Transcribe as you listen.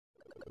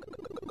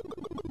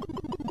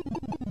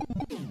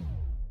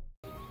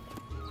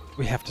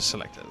We have to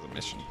select it as a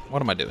mission.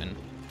 What am I doing?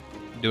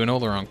 I'm doing all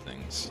the wrong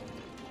things.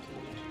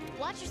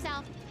 Watch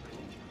yourself.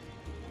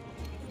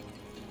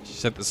 She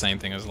said the same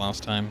thing as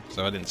last time,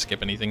 so I didn't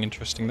skip anything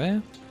interesting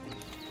there.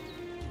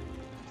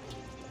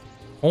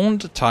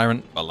 Horned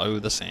Tyrant Below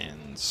the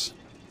Sands.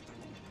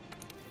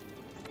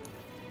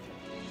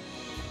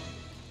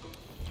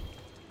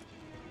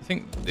 I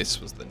think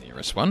this was the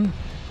nearest one.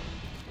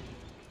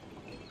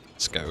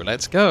 Let's go,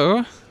 let's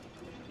go.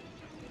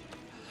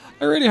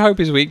 I really hope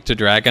he's weak to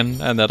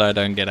dragon and that I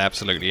don't get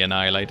absolutely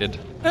annihilated.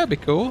 That'd be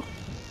cool.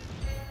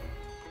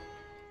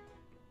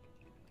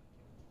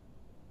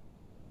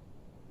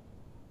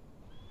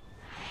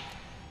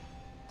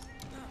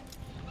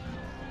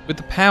 With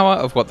the power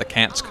of what the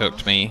cats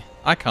cooked me,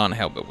 I can't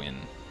help but win.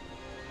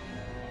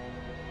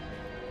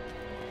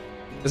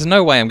 There's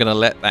no way I'm going to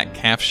let that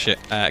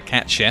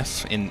cat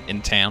chef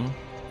in town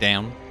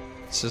down.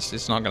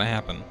 It's not going to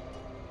happen.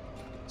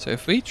 So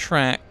if we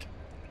track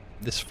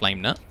this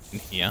flame nut in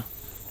here,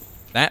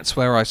 that's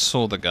where I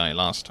saw the guy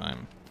last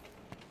time.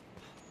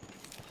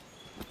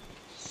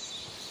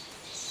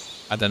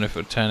 I don't know if it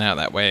would turn out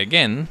that way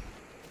again.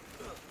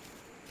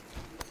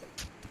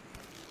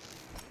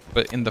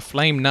 But in the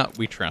flame nut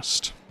we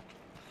trust.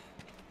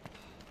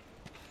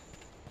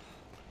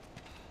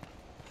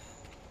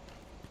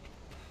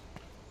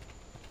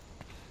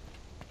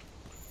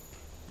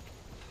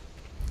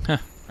 Huh,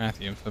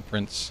 Rathian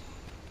footprints.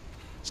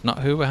 It's not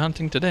who we're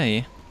hunting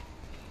today.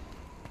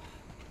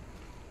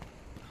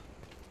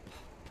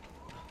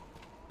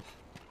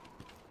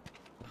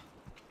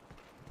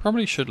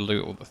 Probably should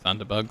loot all the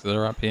thunderbugs that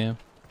are up here.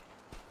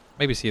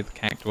 Maybe see if the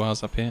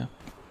cactuars up here.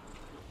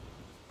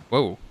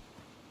 Whoa.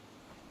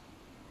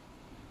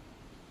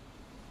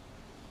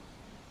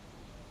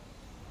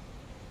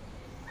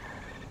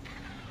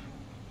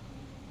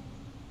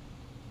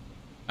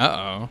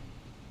 Uh-oh.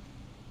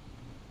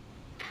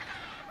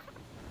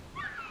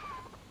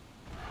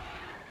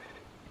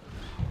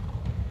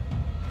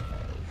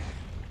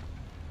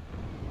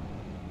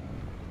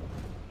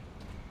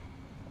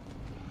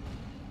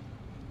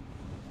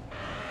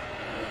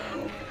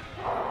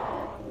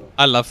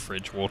 I love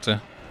fridge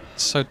water.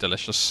 It's so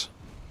delicious.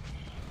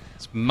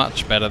 It's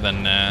much better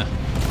than out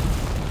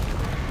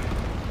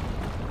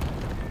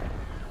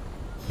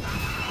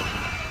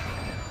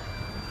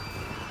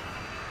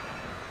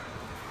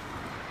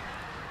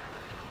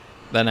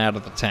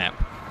of the tap.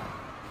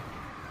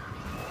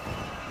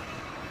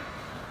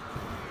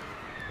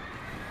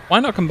 Why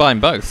not combine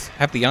both?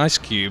 Have the ice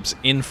cubes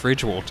in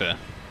fridge water.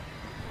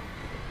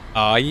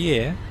 Ah,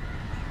 yeah.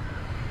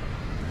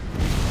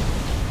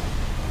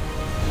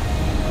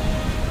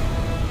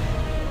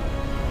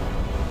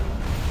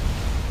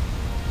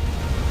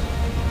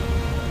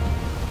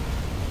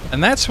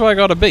 And that's who I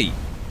gotta beat.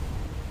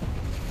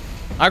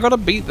 I gotta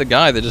beat the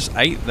guy that just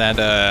ate that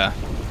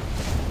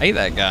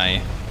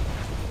guy.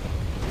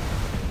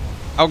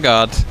 Oh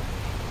god.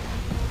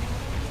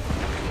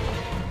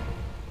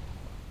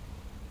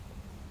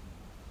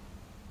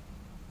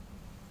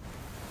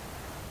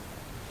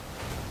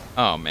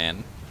 Oh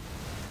man.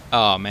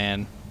 Oh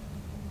man.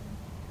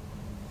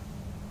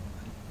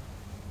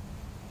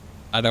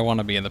 I don't want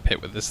to be in the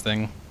pit with this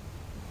thing.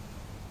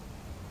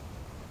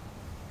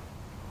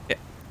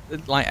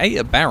 It like ate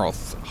a barrel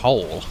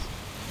whole.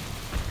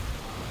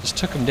 Just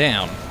took him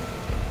down.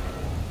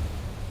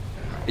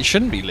 It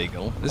shouldn't be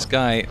legal. This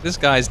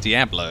guy's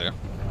Diablo.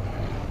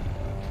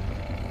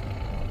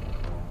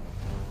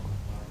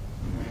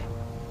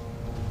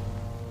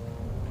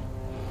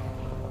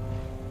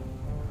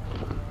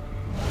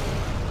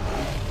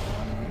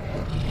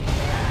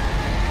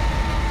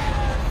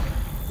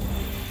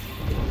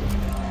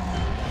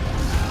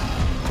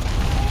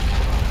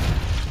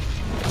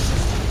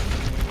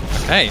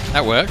 Okay,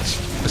 that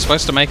worked. We're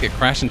supposed to make it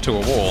crash into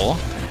a wall,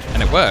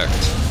 and it worked.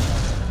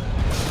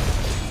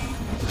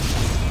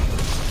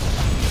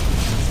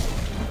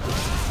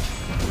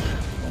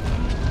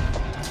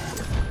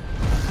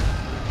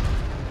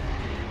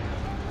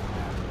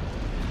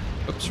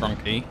 Oops, wrong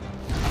key.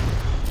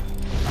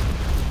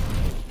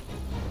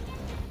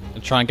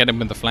 I'll try and get him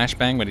with the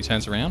flashbang when he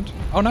turns around.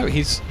 Oh no,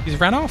 he's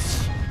ran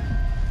off.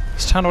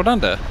 He's tunneled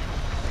under.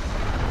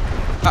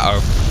 Uh-oh.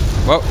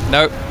 Whoa,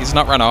 no, he's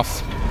not run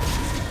off.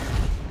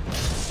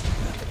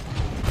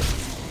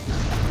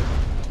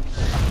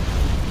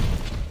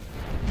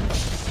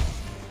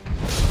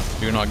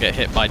 Do not get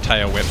hit by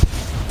tail whip.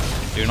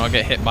 Do not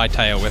get hit by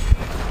tail whip.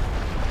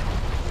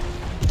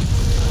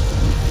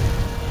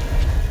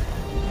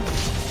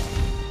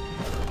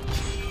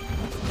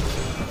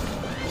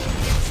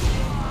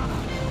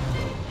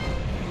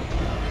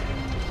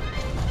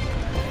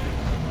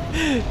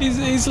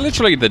 He's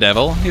literally the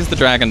devil. He's the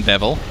dragon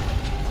devil.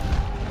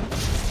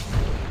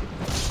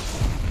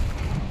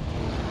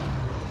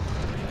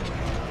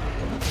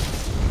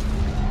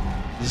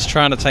 He's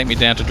trying to take me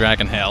down to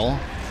dragon hell.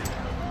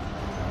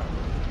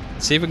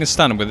 See if we can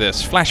stun him with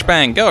this.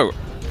 Flashbang, go!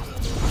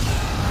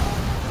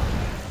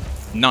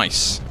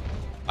 Nice.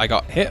 I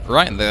got hit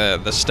right in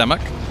the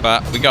stomach,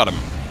 but we got him.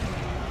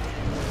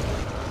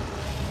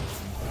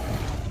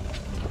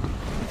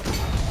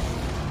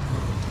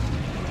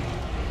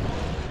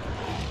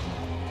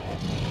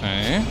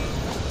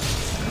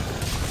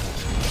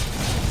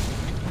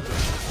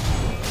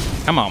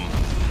 Come on.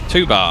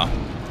 2-bar.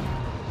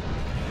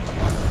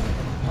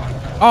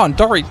 Oh, and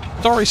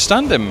Dory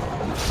stunned him.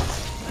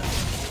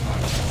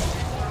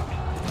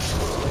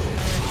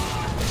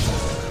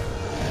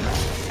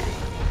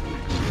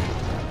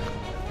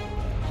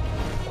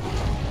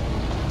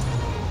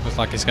 Looks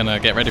like he's gonna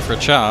get ready for a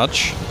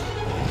charge.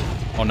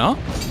 Or not?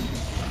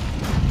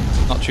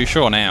 Not too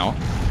sure now.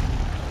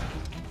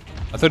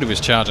 I thought he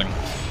was charging.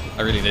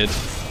 I really did.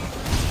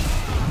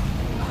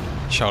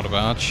 Shoulder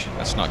barge.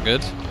 That's not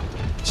good.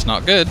 It's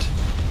not good.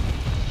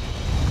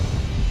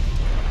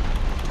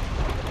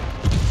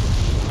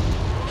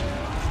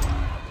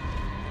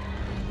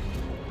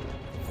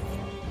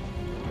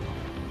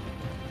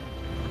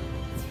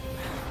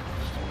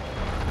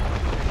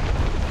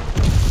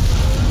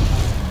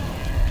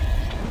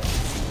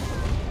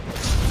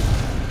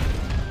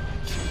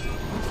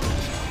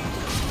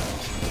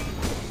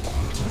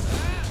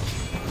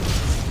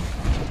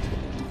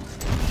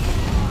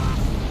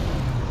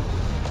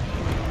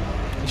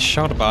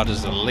 Shoulder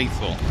barges are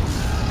lethal.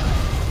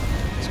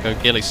 Let's go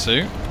ghillie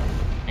suit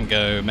and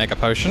go mega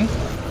potion.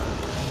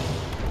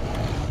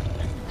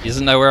 He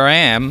doesn't know where I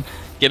am.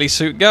 Ghillie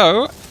suit,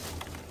 go.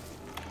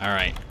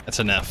 Alright, that's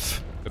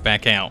enough. We're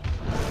back out.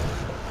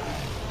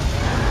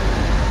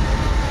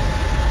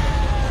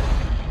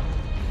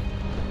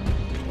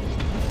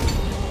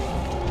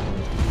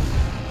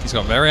 He's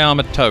got very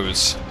armored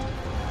toes.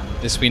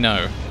 This we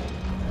know.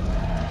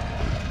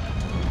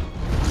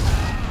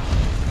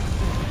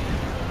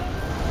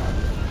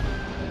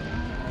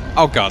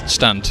 Oh god,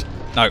 stunned.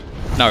 No,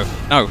 no,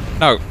 no,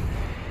 no.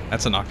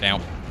 That's a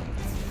knockout.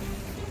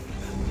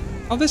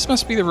 Oh, this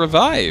must be the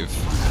revive.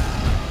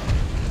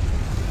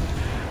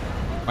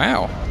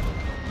 Wow.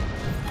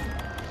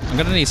 I'm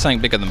gonna need something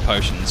bigger than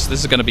potions. This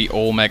is gonna be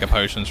all mega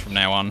potions from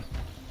now on.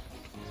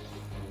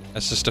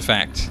 That's just a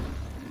fact.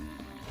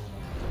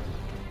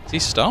 Is he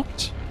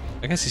stopped?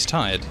 I guess he's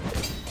tired.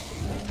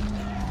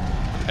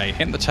 Okay,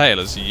 hitting the tail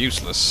is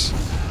useless.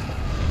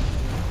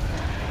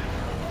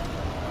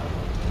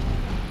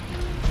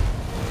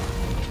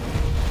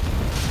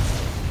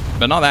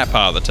 But not that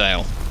part of the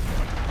tail.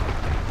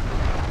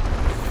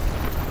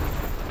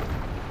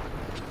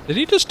 Did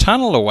he just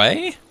tunnel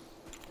away?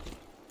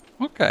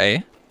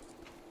 Okay.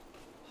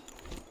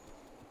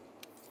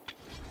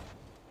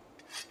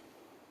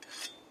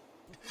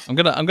 I'm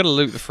gonna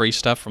loot the free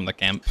stuff from the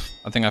camp.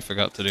 I think I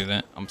forgot to do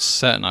that. I'm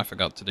certain I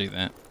forgot to do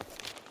that.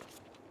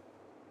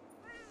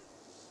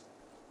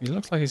 He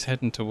looks like he's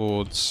heading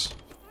towards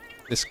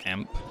this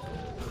camp.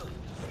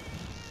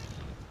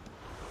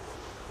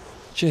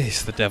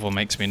 Jeez, the devil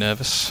makes me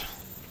nervous.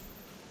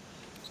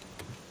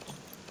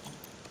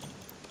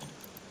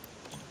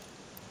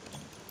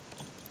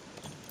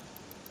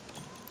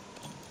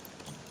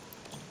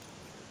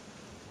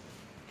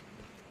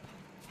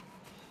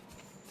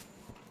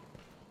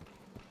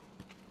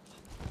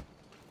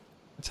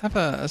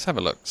 Let's have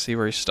a look, see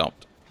where he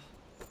stopped.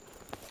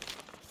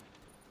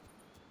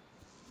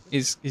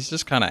 He's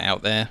just kind of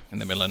out there in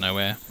the middle of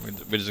nowhere.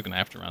 We're just gonna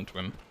have to run to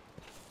him.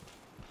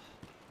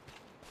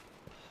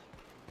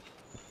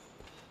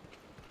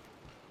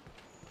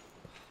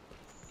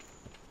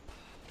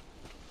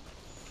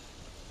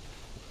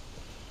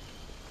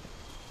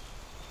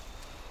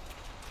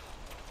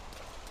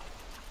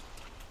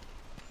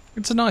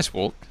 It's a nice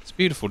walk. It's a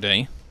beautiful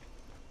day.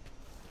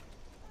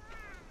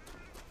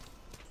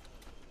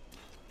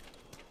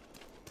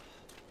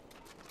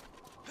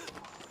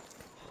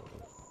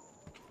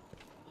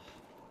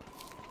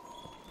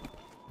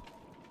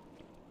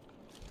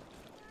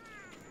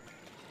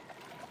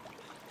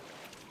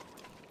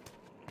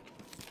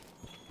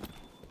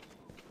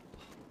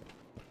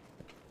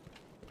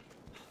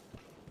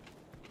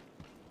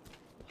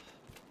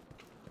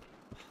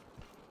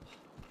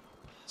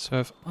 So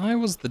if I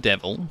was the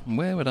devil,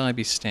 where would I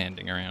be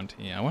standing around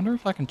here? I wonder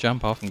if I can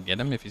jump off and get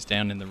him if he's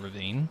down in the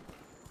ravine.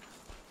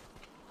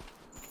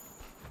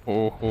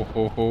 Ho ho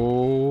ho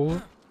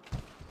ho.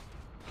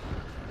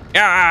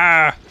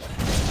 Ah!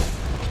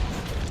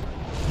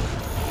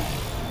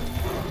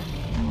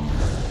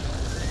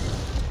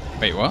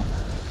 Wait, what?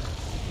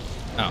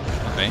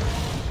 Oh, okay.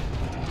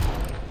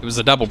 It was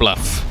a double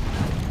bluff.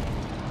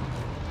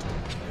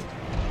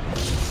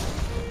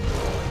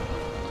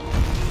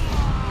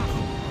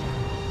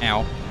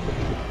 Ow.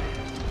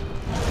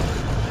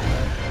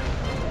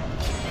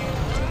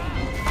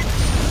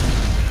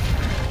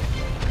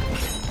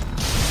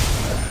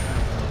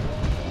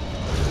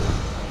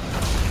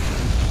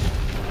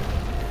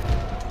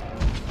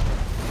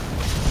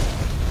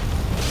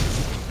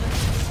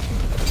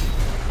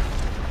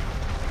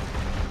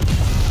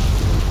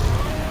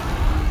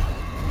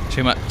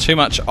 Too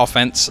much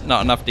offense,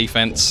 not enough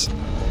defense.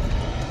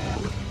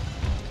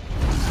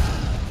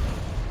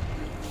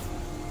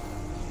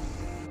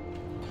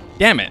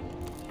 Damn it.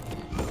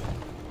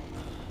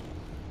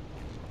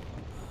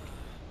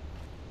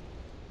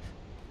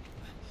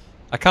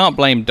 I can't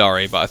blame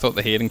Dory, but I thought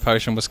the healing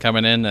potion was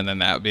coming in, and then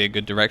that would be a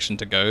good direction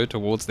to go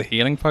towards the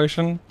healing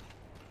potion.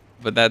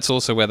 But that's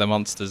also where the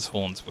monster's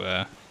horns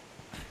were,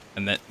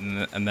 and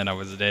then I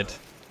was dead.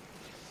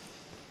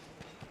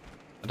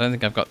 don't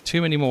think I've got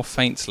too many more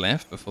feints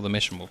left before the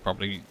mission will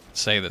probably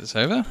say that it's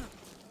over.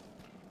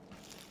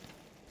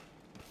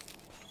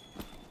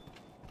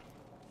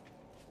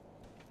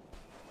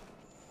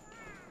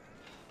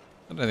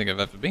 I don't think I've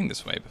ever been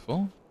this way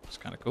before. It's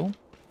kind of cool.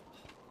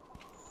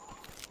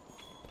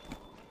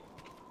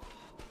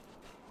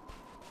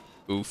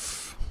 Oof.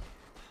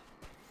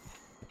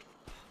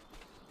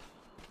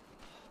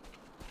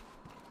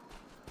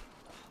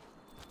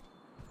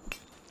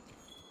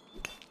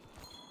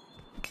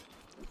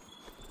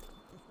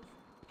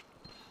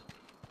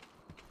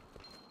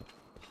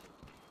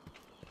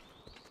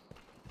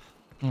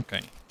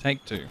 Okay,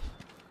 take 2.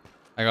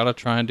 I gotta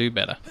try and do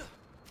better.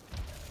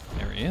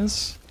 There he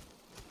is.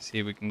 See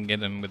if we can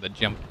get him with a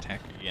jump attack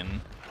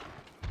again.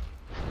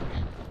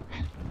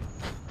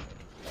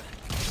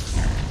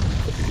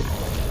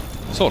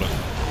 Sort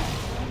of.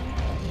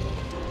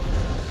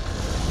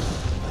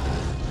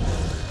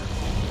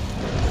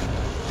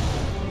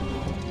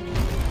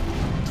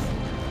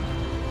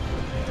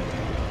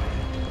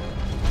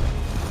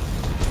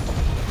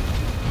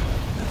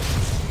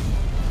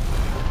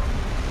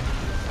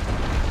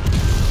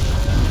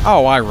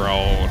 Oh, I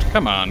rolled.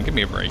 Come on, give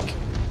me a break.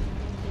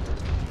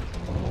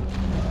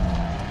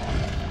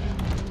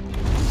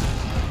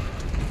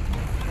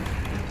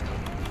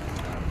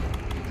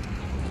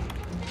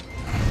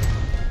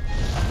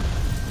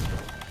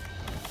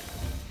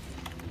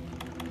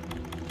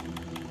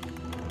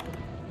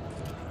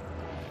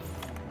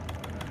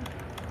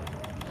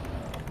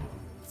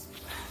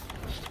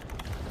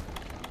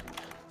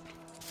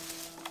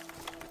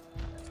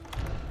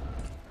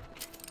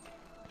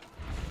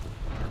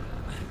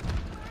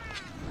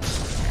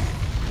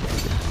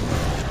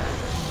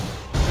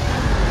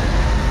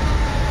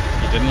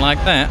 Didn't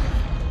like that.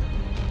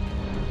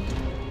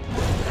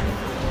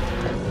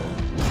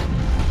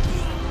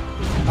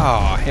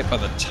 Oh, hit by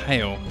the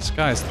tail. This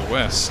guy's the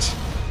worst.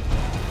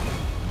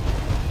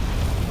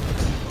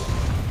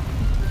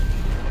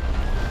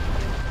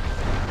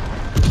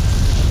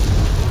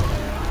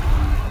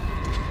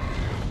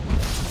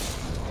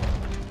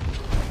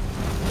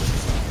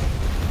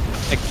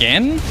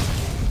 Again?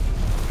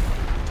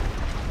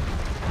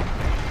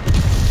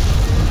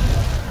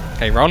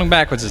 Okay, rolling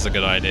backwards is a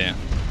good idea.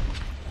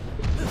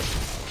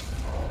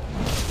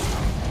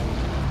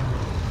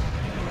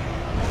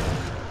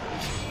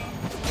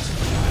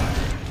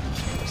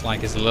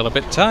 Like he's a little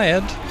bit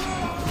tired.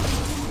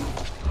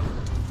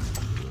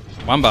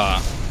 1 bar.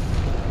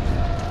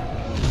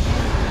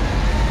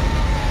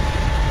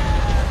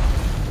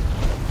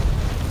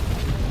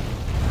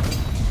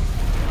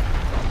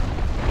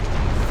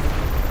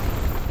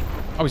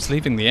 Oh, he's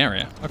leaving the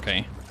area.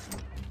 Okay.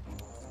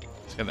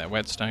 Let's get that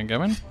whetstone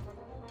going.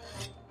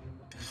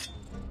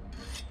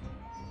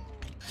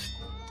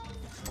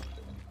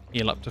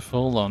 Heal up to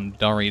full on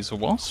Dory's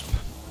Wasp.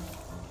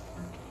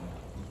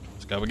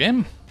 Let's go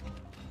again.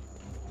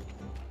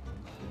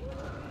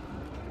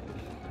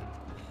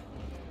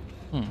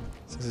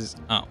 This is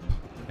up.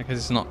 I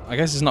guess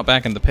it's not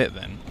back in the pit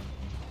then.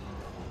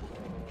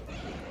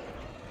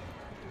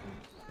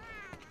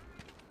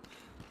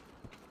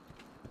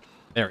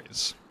 There it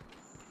is.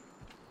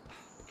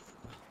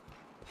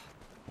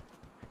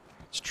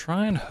 Let's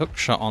try and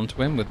hookshot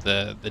onto him with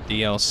the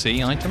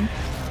DLC item.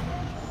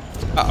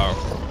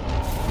 Uh-oh.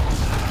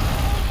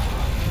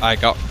 I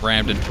got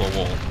rammed into a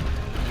wall.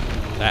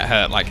 That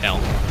hurt like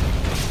hell.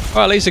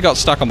 Well, at least he got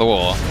stuck on the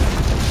wall.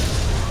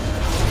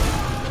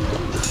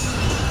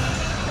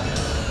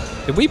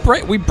 Did we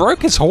break? We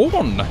broke his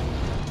horn.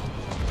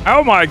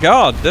 Oh my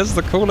god, that's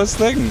the coolest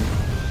thing.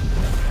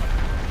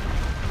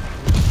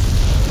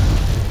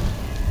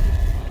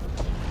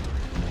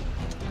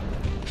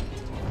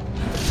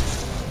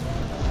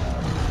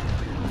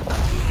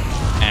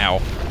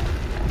 Ow.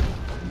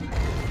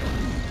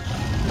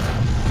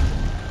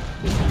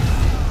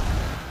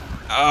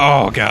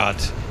 Oh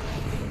god.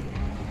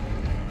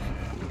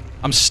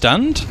 I'm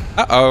stunned?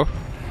 Uh-oh.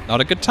 Not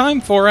a good time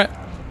for it.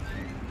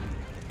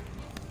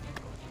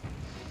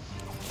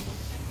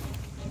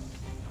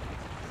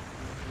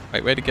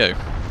 Wait, where'd he go?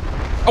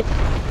 Oh!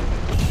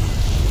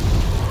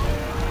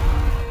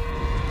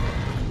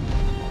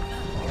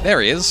 There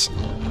he is.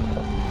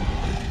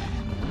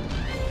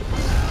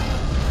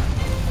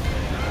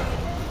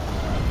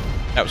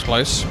 That was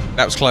close.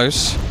 That was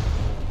close.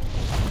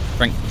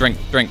 Drink, drink,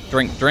 drink,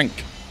 drink,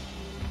 drink.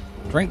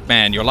 Drink,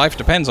 man. Your life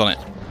depends on it.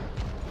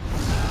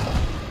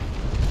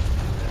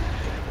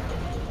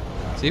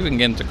 See if we can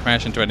get him to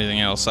crash into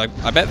anything else. I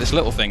bet this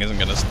little thing isn't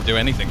going to do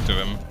anything to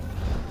him.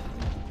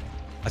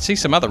 I see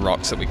some other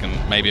rocks that we can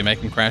maybe make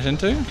him crash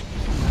into.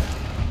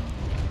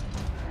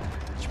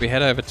 Should we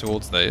head over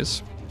towards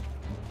those?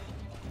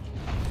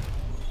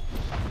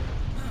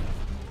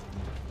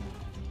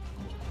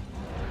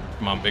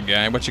 Come on, big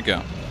guy. What you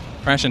got?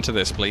 Crash into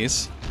this,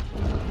 please.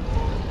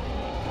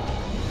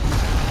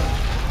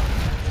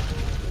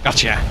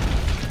 Gotcha!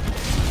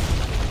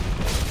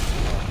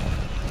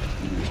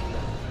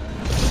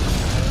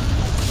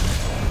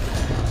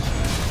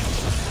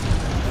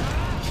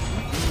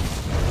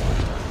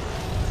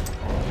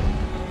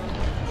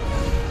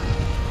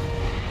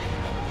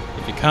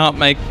 You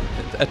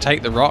can't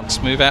take the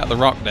rocks, move out of the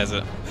rock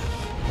desert.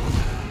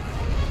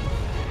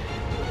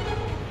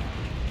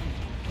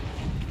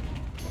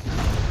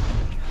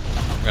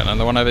 Got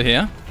another one over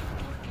here.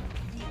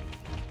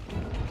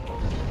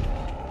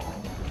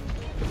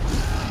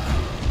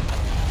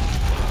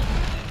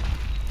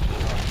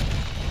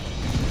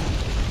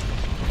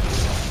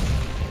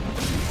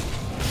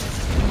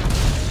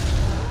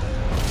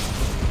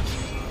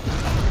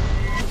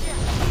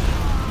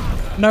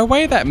 No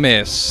way that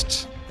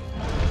missed.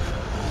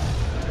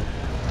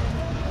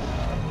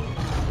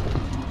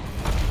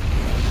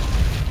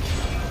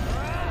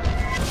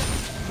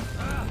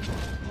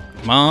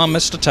 Come on,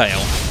 Mr. Tail.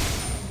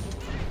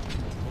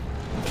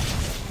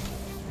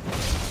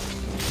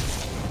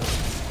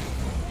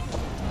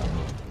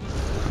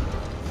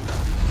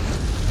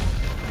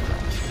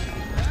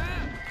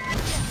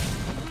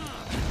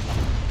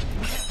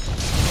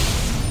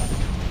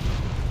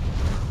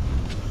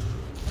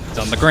 He's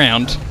on the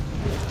ground.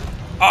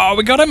 Oh,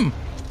 we got him!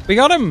 We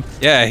got him!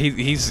 Yeah,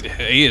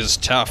 he is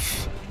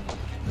tough.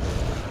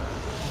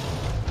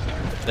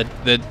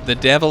 The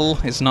devil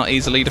is not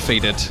easily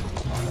defeated.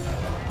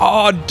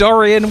 Oh,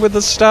 Dorian with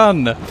the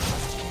stun!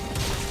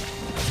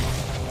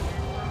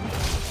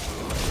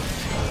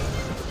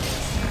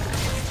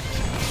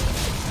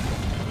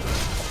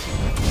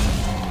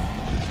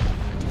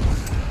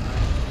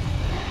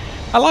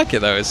 I like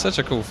it though, it's such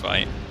a cool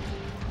fight.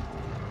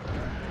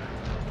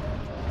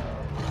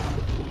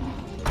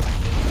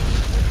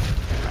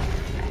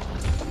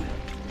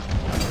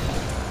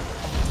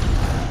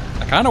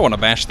 I kind of want to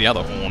bash the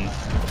other horn.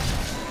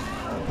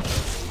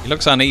 He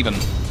looks uneven.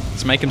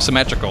 Let's make him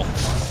symmetrical.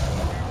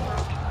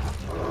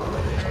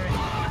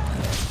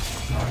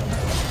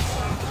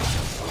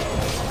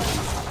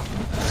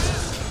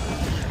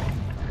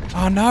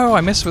 Oh no,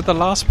 I missed with the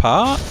last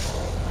part?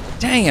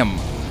 Damn!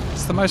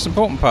 It's the most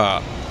important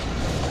part.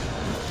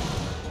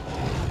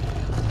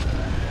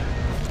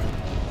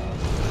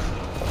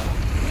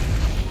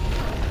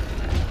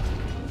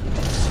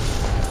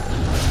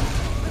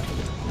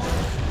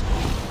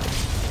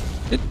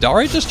 Did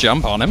Dory just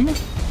jump on him?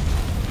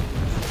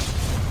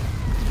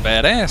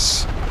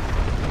 Badass.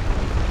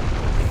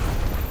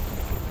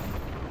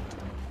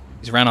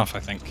 He's ran off, I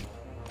think.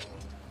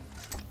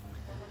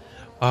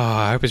 Oh,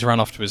 I hope he's run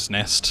off to his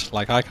nest.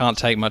 Like, I can't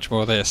take much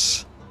more of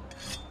this.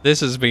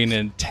 This has been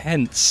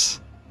intense.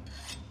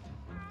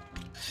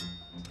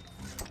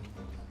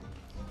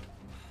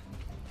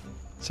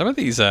 Some of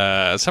these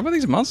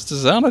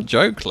monsters aren't a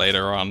joke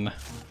later on.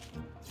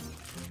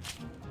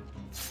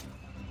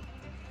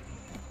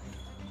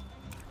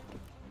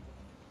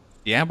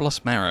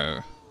 Diablos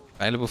Marrow.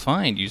 Valuable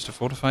find. Used to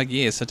fortify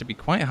gear. Said to be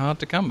quite hard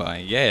to come by.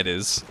 Yeah, it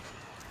is.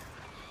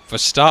 For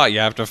start, you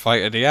have to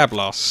fight a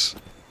Diablos.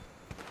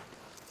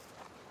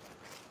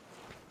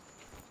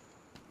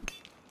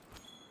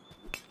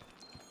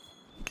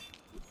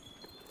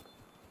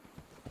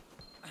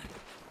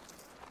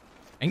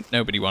 Ain't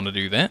nobody want to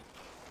do that.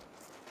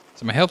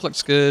 So my health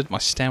looks good. My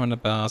stamina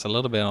bar's a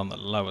little bit on the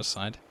lower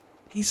side.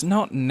 He's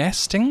not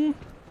nesting?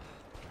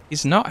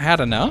 He's not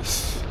had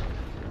enough?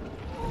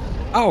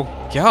 Oh,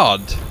 God.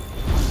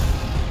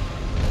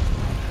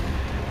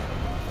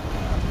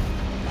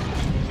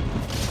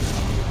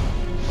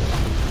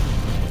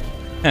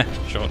 Heh,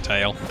 short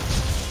tail.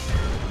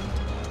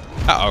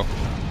 Uh-oh.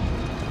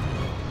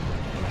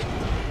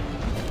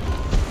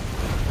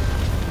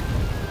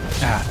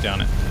 Ah,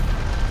 darn it.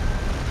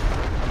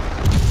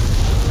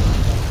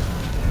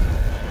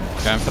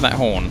 Going for that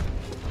horn,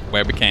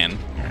 where we can.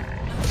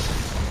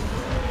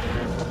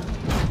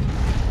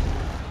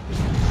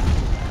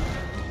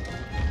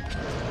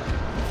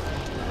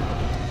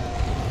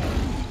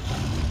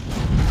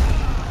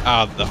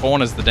 Ah, the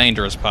horn is the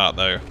dangerous part,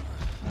 though.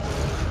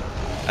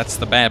 That's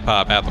the bad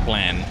part about the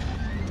plan.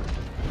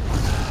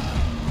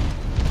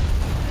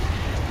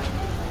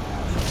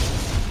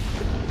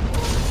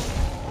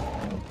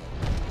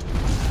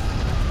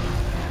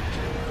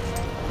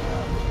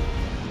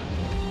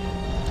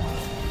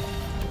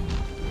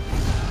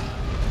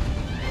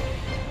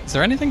 Is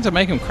there anything to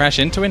make him crash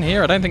into in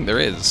here? I don't think there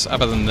is,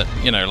 other than the,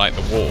 you know, like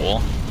the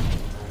wall.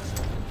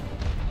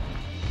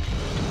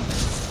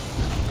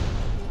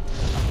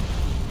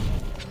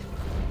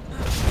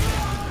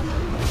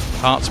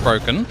 Heart's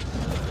broken.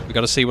 We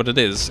got to see what it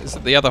is. Is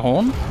it the other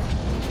horn?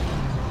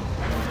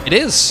 It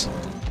is.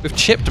 We've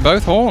chipped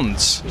both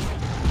horns.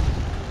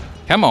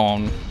 Come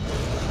on.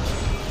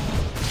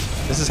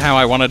 This is how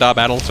I wanted our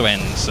battle to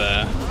end,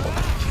 sir.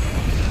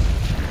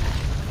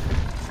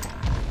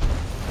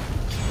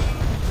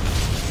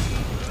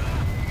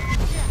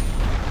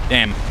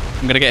 Damn.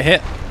 I'm gonna get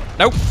hit.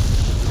 Nope.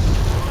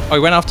 Oh, he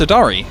went after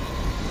Dory.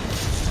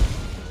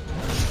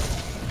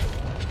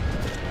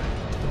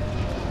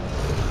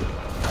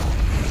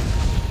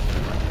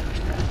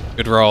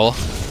 Good roll.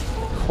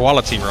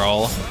 Quality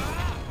roll.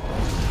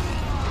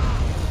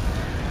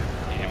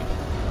 Damn.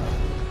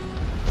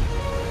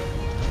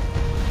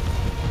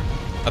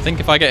 I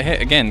think if I get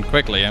hit again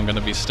quickly, I'm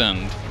gonna be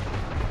stunned.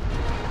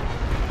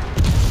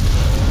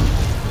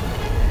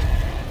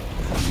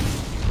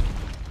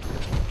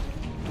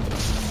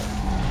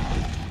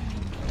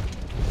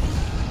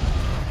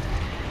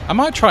 I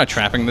might try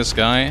trapping this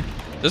guy,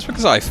 just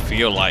because I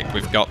feel like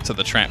we've got to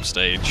the trap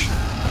stage.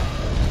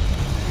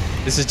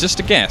 This is just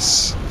a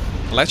guess.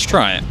 Let's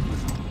try it.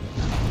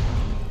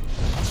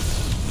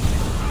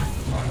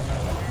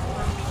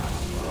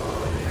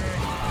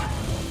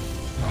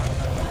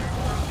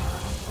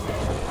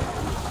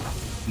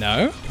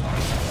 No?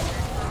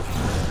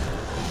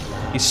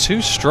 He's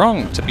too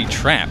strong to be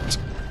trapped.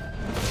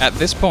 At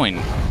this point.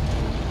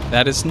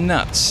 That is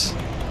nuts.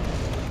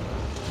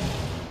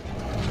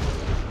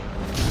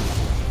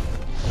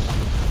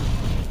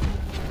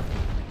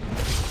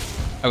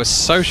 I was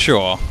so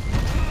sure.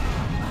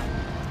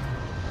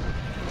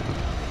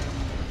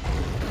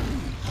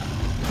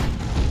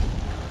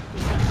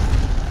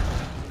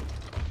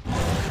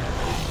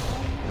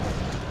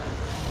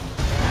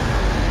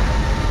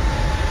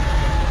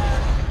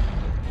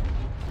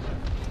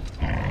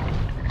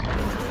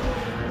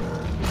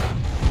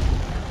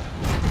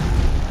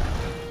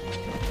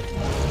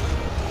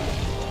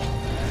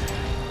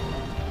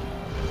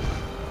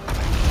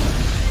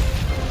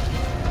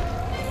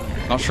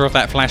 Not sure if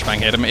that flashbang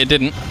hit him. It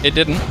didn't. It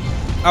didn't.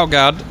 Oh,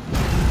 God.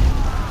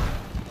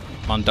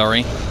 Come on,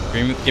 Dory.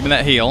 Give me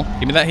that heal.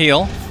 Give me that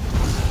heal.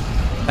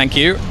 Thank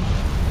you.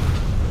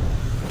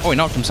 Oh, he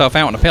knocked himself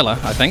out on a pillar,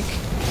 I think.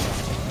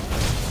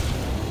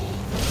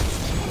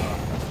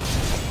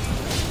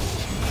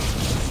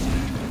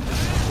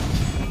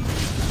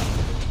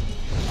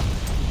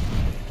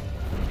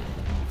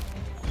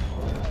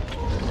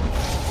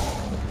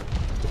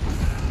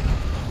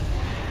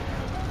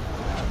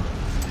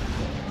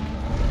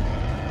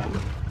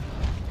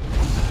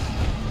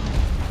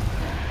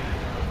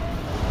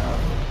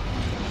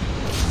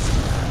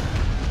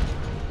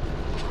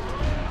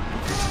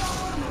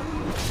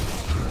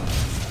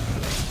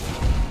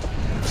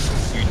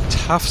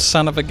 Tough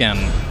son of a gun.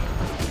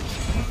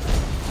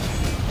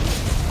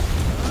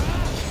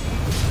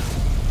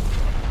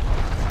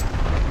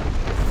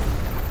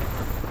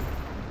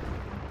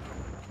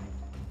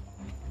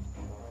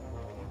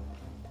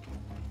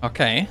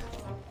 Okay.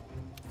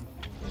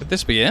 Could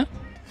this be it?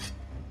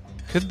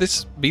 Could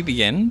this be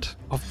the end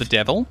of the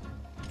devil?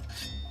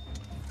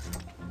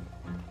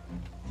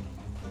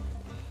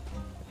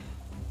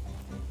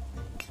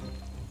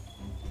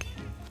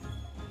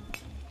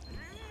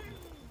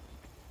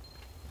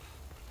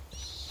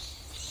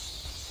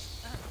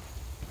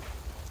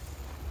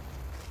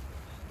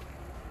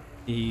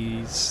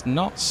 He's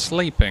not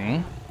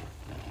sleeping.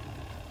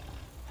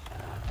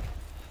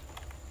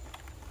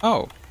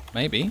 Oh,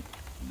 maybe.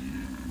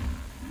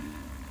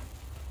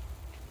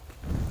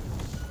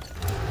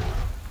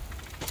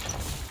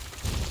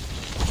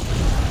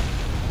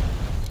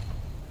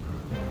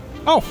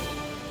 Oh!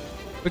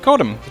 We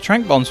caught him. The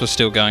trank bombs were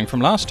still going from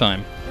last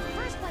time. The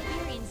first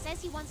librarian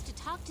says he wants to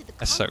talk to the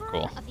That's so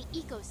conqueror cool. of the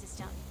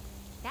ecosystem.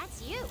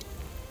 That's you.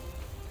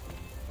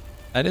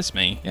 That is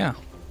me, yeah.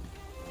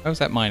 Where was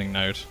that mining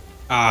node?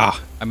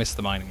 Ah, I missed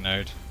the mining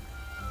node.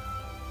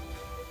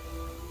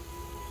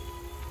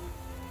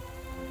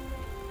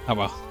 Oh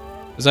well.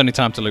 There's only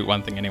time to loot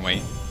one thing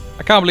anyway.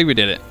 I can't believe we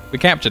did it. We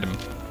captured him.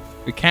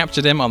 We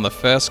captured him on the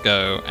first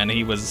go, and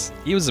he was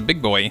a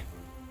big boy.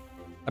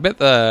 I bet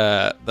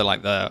the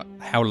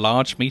how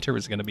large meter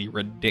is going to be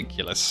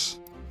ridiculous.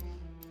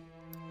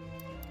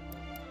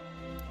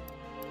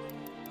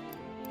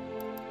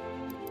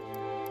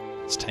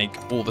 Let's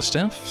take all the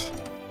stuff.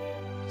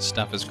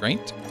 Stuff is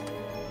great.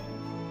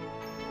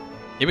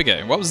 Here we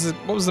go. What was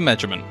the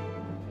measurement?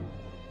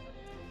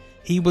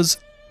 He was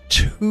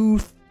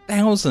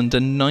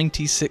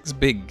 2,096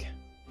 big.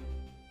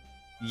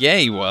 Yeah,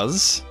 he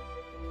was.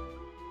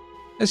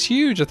 That's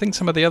huge. I think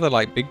some of the other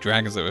like big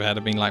dragons that we had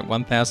have been like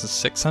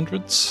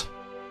 1,600s.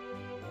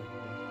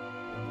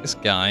 This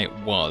guy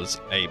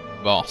was a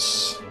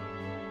boss.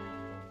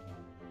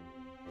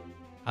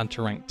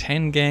 Hunter rank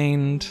 10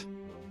 gained.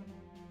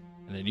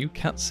 And a new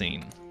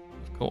cutscene,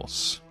 of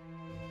course.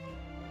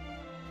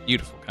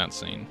 Beautiful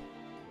cutscene.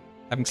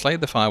 Having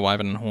slayed the fire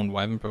wyvern and horned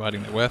wyvern,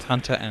 providing their worth,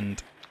 Hunter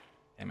and...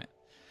 Damn it.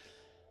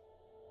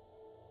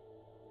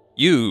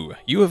 You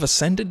have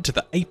ascended to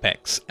the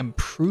apex and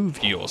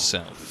proved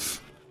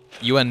yourself.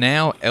 You are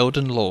now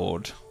Elden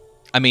Lord.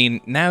 I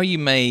mean, now you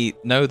may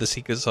know the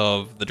secrets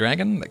of the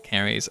dragon that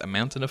carries a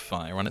mountain of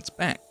fire on its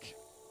back.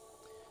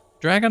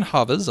 The dragon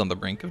hovers on the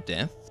brink of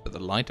death, but the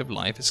light of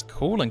life is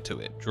calling to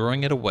it,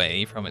 drawing it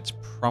away from its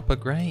proper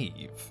grave.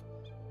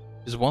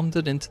 It has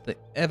wandered into the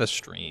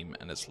Everstream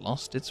and has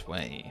lost its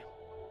way.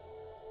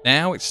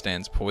 Now it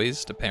stands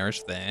poised to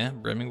perish there,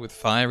 brimming with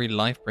fiery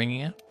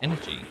life-bringing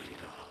energy.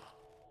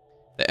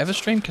 The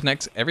Everstream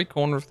connects every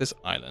corner of this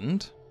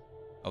island,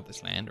 of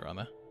this land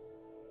rather,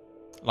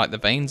 like the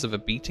veins of a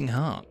beating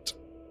heart.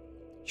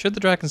 Should the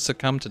dragon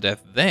succumb to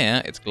death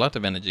there, its glut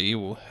of energy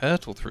will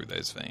hurtle through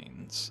those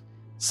veins,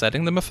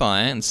 setting them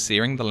afire and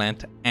searing the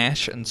land to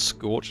ash and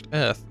scorched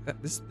earth.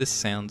 This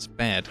sounds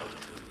bad.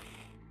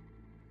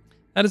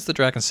 That is the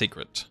dragon's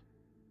secret.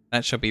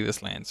 That shall be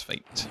this land's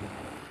fate.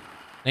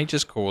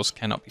 Nature's course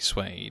cannot be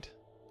swayed.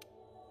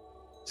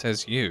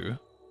 Says you.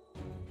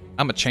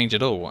 I'ma change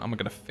it all. I'm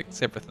gonna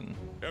fix everything.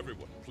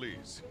 Everyone,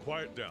 please,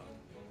 quiet down.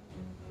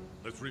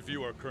 Let's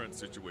review our current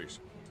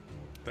situation.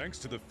 Thanks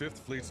to the Fifth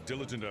Fleet's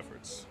diligent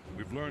efforts,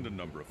 we've learned a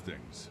number of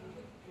things.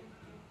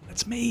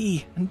 That's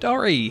me and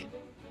Dory.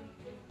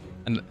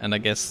 And I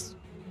guess,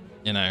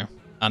 you know,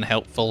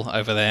 unhelpful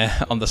over there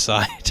on the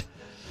side.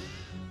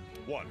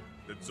 1.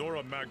 That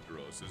Zora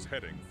Magdaros is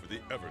heading for the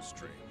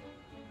Everstream.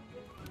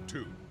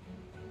 2.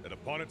 That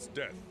upon its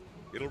death,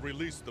 it'll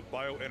release the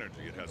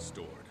bioenergy it has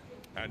stored.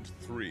 And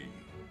 3.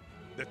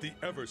 That the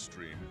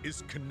Everstream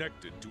is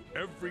connected to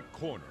every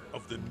corner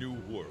of the New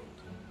World.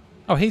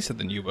 Oh, he said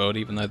the New World,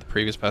 even though the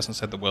previous person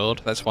said the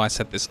world. That's why I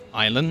said this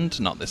island,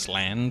 not this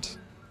land.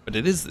 But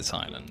it is this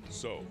island.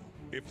 So,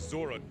 if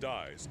Zora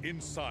dies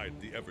inside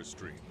the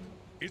Everstream,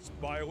 its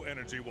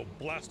bioenergy will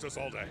blast us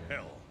all to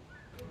hell.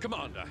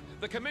 Commander,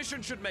 the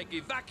Commission should make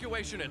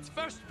evacuation its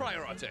first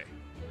priority.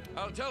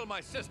 I'll tell my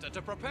sister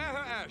to prepare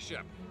her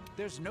airship.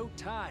 There's no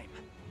time.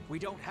 We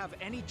don't have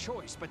any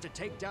choice but to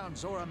take down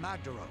Zora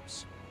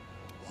Magdaros.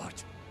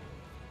 What?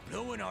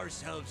 Blowing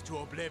ourselves to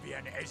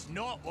oblivion is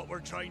not what we're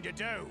trying to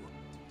do.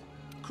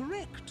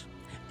 Correct.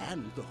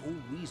 And the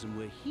whole reason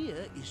we're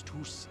here is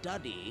to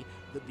study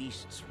the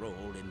beast's role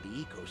in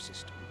the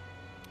ecosystem.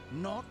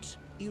 Not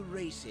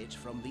erase it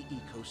from the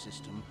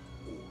ecosystem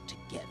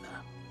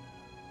altogether.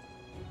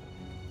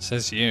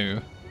 Says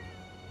you.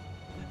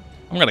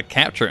 I'm gonna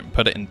capture it and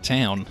put it in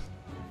town.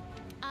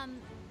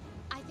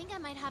 I think I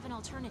might have an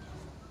alternative.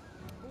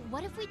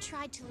 What if we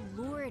tried to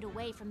lure it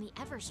away from the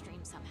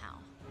Everstream somehow?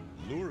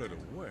 Lure it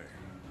away?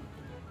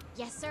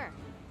 Yes, sir.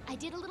 I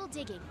did a little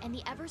digging, and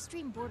the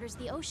Everstream borders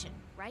the ocean,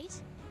 right?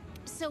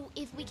 So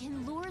if we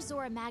can lure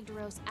Zora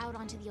Magdaros out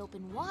onto the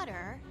open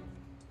water...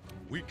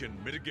 We can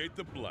mitigate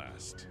the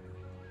blast.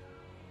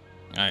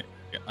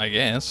 I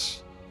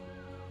guess.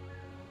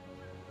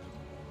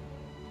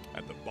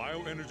 And the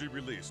bioenergy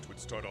released would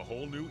start a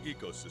whole new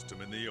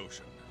ecosystem in the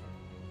ocean.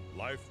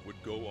 Life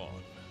would go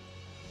on.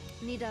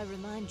 Need I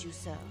remind you,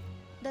 sir,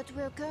 that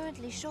we're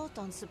currently short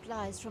on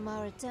supplies from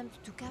our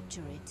attempt to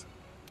capture it.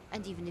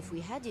 And even if we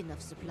had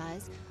enough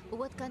supplies,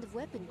 what kind of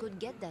weapon could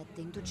get that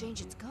thing to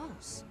change its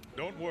course?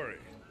 Don't worry.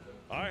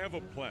 I have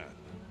a plan.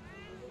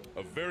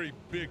 A very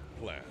big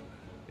plan.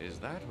 Is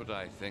that what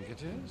I think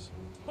it is?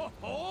 Ho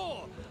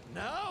ho!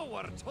 Now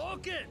we're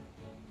talking!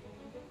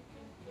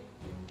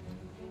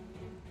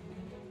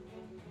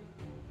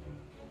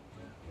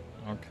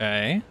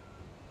 Okay.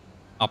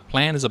 Our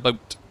plan is a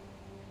boat.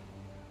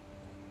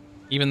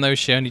 Even though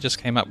she only just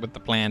came up with the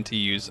plan to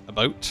use a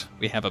boat,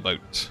 we have a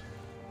boat.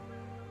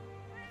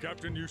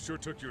 Captain, you sure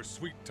took your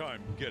sweet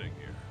time getting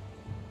here.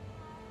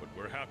 But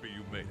we're happy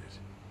you made it.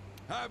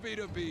 Happy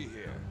to be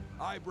here.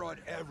 I brought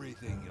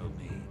everything you'll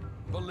need.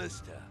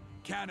 Ballista,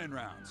 cannon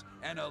rounds,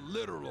 and a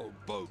literal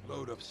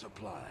boatload of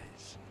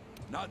supplies.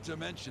 Not to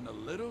mention a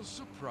little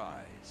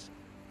surprise.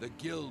 The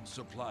guild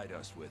supplied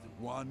us with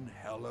one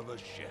hell of a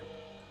ship.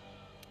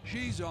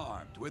 She's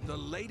armed with the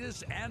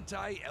latest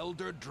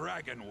anti-Elder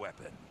dragon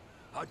weapon.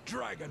 A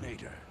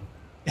Dragonator.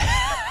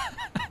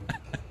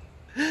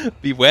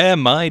 Beware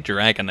my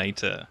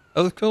Dragonator.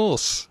 Of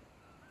course.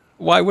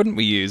 Why wouldn't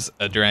we use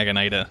a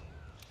Dragonator?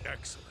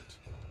 Excellent.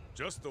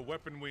 Just the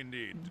weapon we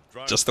need to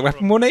drive Just the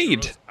weapon we'll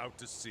need. Out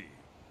to sea.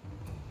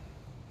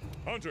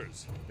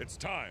 Hunters, it's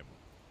time.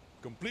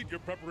 Complete your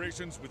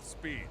preparations with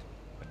speed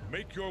and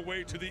make your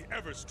way to the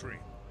Everstream.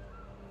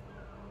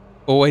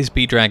 Always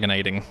be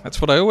Dragonating. That's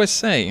what I always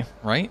say,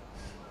 right?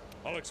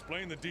 I'll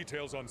explain the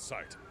details on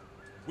site.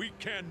 We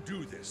can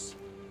do this.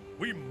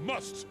 We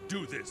must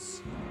do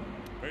this.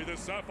 May the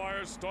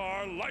Sapphire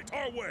Star light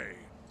our way.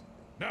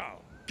 Now,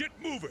 get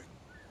moving.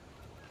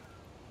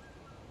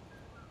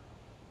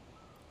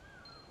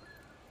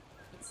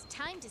 It's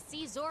time to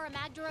see Zora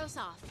Magdaros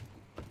off.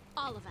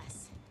 All of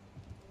us.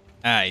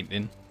 Alright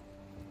then.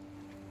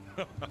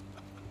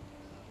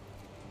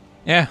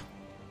 Yeah.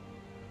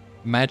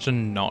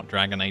 Imagine not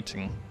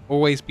Dragonating.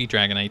 Always be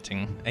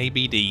Dragonating.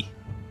 ABD.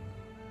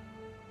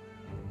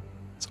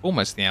 It's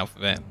almost the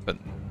alphabet, but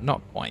not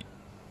quite.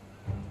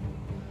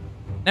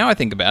 Now I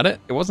think about it,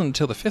 it wasn't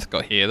until the 5th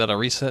got here that our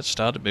research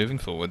started moving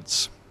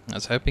forwards. I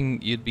was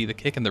hoping you'd be the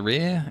kick in the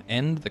rear,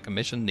 and the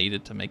Commission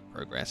needed to make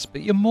progress,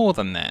 but you're more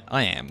than that,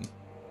 I am.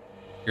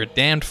 You're a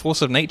damned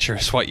force of nature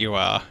is what you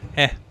are.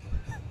 Heh.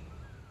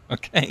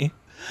 Okay.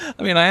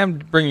 I mean, I am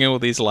bringing all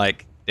these,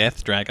 like,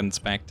 death dragons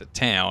back to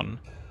town.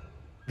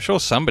 I'm sure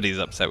somebody's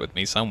upset with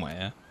me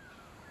somewhere.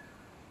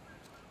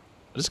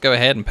 I'll just go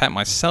ahead and pat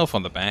myself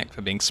on the back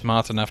for being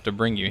smart enough to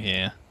bring you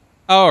here.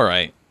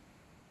 Alright.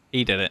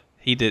 He did it.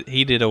 He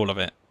did all of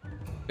it.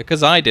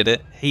 Because I did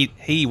it,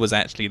 he was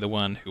actually the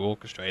one who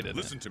orchestrated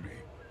Listen it. to me.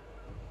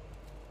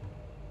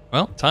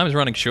 Well, time's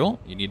running short.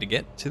 You need to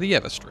get to the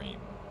Everstream.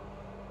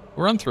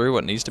 We'll run through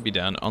what needs to be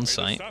done on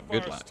site.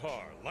 Good luck.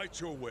 Star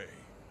light your way.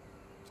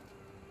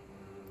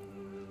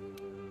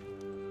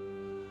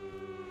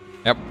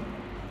 Yep.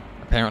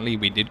 Apparently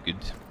we did good.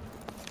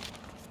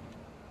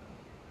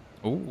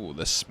 Ooh,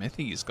 the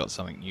smithy's got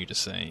something new to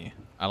say.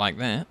 I like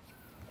that.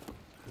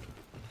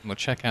 And we'll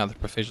check out the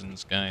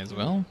provisions guy as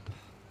well.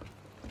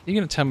 You're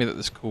going to tell me that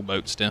there's cool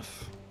boat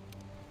stuff?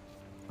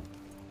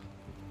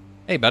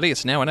 Hey buddy,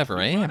 it's now or never,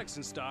 eh? Products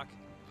in stock.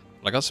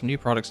 Well, I got some new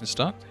products in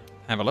stock.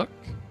 Have a look.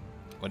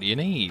 What do you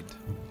need?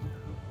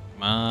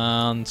 Come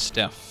on,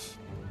 stuff.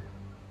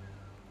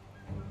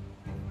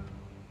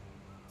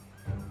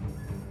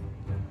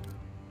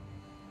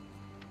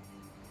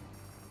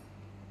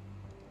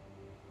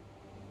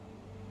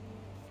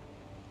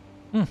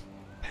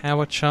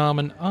 Power charm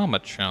and armor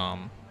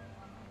charm.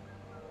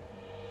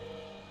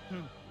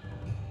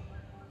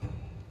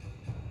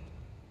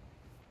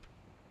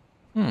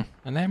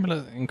 An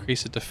amulet that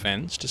increases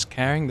defense. Just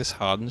carrying this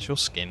hardens your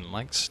skin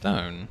like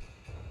stone.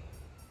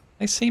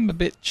 They seem a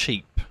bit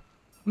cheap.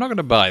 I'm not going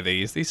to buy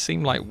these. These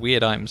seem like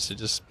weird items to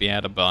just be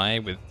able to buy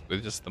with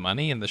just the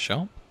money in the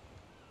shop.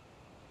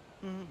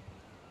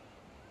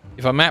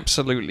 If I'm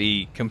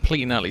absolutely,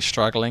 completely and utterly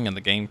struggling and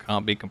the game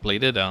can't be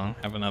completed, I'll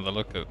have another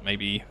look at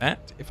maybe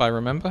that, if I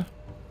remember.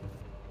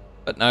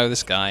 But no,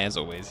 this guy, as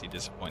always, he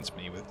disappoints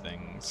me with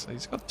things.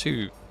 He's got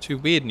two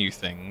weird new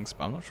things,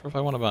 but I'm not sure if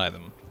I want to buy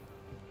them.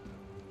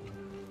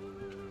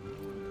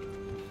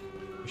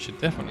 We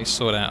should definitely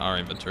sort out our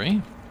inventory.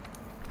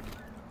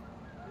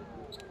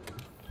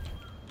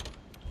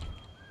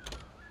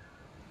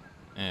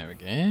 There we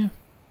go.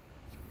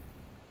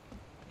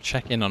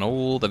 Check in on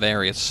all the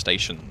various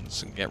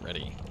stations and get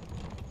ready.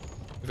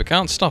 If we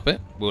can't stop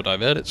it, we'll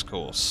divert its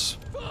course.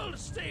 Full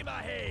steam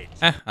ahead!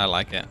 Ah, I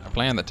like it. A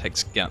plan that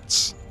takes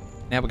guts.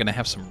 Now we're going to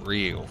have some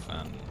real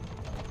fun.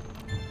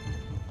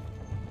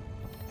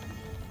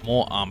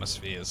 More armor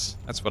spheres.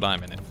 That's what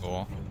I'm in it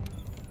for.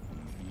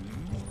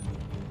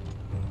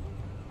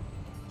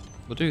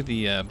 We'll do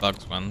the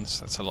bugs ones.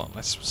 That's a lot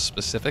less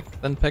specific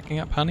than picking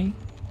up honey.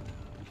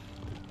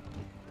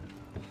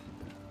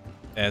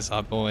 There's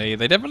our boy.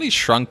 They definitely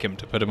shrunk him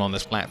to put him on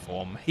this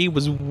platform. He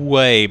was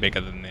way bigger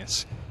than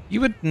this.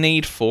 You would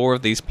need 4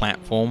 of these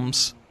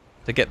platforms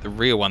to get the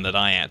real one that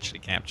I actually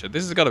captured.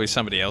 This has got to be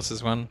somebody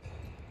else's one.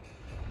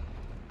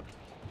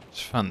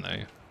 It's fun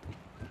though.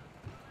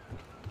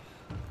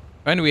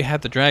 If only we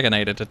had the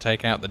Dragonator to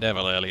take out the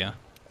devil earlier.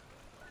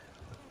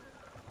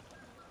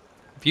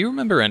 If you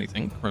remember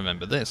anything,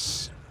 remember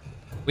this.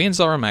 We and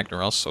Zora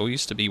Magdaros all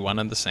used to be one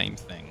and the same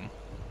thing.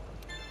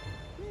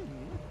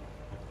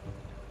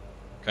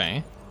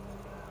 Okay.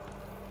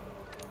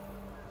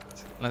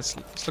 Let's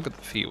look at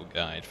the field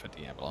guide for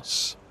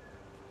Diablos.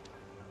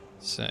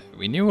 So,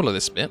 we knew all of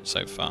this bit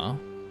so far.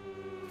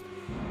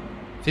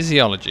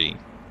 Physiology.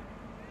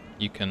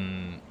 You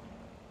can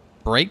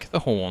break the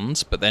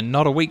horns, but they're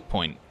not a weak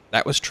point.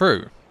 That was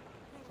true.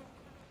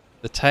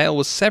 The tail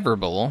was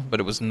severable,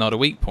 but it was not a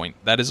weak point.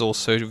 That is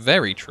also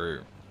very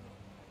true.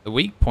 The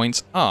weak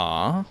points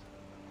are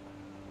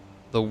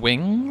the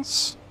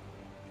wings,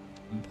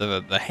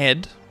 the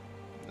head,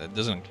 that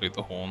doesn't include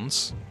the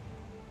horns,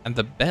 and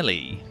the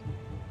belly.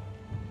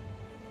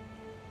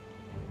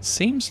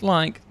 Seems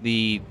like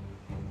the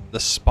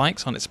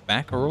spikes on its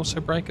back are also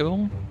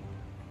breakable.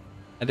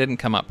 It didn't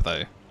come up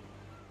though.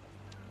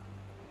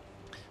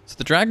 So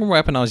the dragon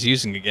weapon I was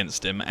using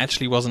against him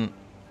actually wasn't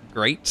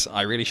great.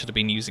 I really should have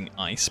been using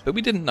ice, but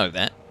we didn't know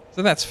that,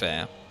 so that's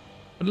fair.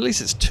 But at least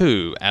it's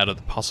 2 out of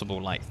the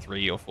possible like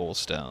 3 or 4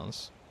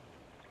 stars.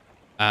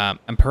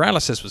 And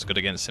paralysis was good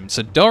against him.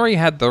 So Dory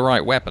had the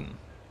right weapon.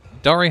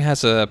 Dory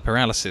has a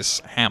paralysis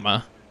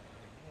hammer,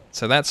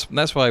 so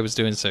that's why he was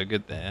doing so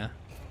good there.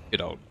 Good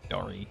old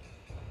Dory.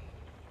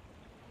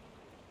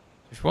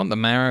 If you want the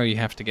marrow, you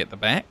have to get the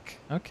back.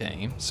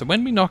 Okay, so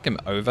when we knock him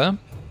over,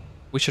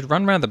 we should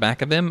run around the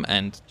back of him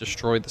and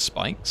destroy the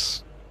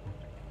spikes.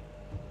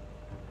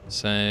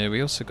 So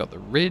we also got the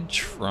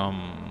ridge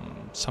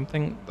from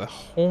something. The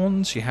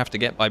horns you have to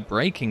get by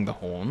breaking the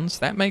horns.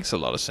 That makes a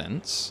lot of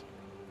sense.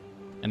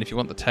 And if you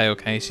want the tail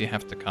case, you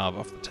have to carve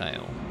off the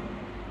tail.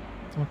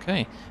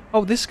 Okay.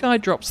 Oh, this guy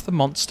drops the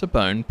monster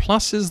bone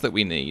pluses that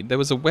we need. There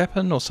was a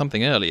weapon or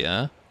something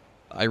earlier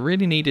I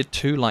really needed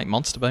 2 like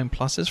monster bone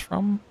pluses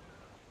from.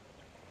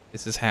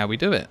 This is how we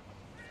do it.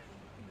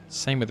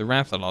 Same with the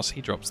Rathalos,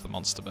 he drops the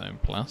monster bone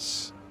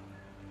plus.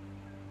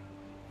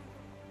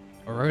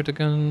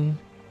 Orodagon.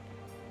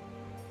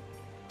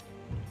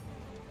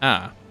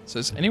 Ah, so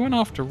is anyone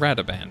after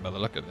Radaban by the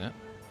look of it?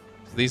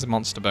 So these are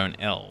monster bone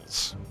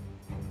L's.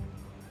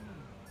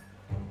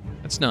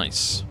 That's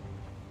nice.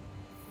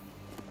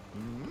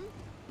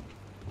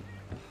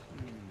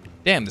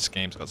 Damn, this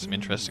game's got some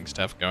interesting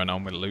stuff going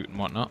on with loot and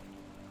whatnot.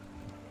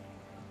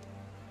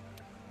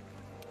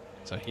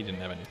 So he didn't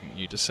have anything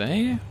new to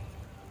say.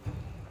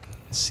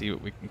 Let's see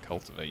what we can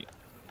cultivate.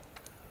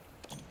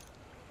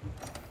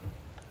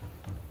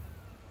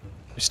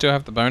 We still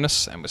have the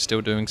bonus, and we're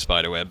still doing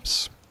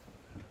spiderwebs.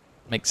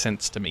 Makes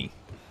sense to me.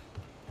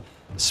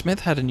 Smith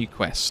had a new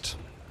quest.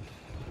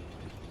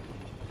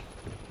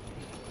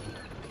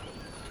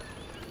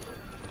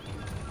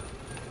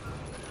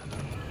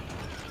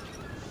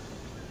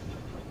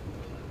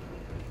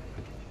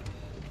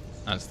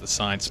 That's the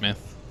sidesmith.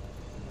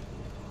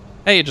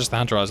 Hey, just the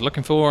hunter I was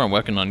looking for. I'm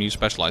working on new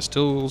specialized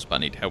tools, but I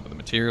need help with the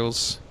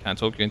materials. Can I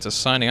talk you into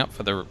signing up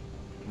for the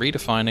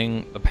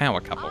redefining the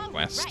power couple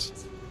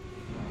quest?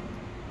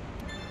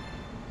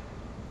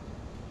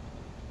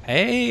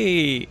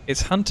 Hey,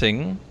 it's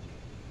hunting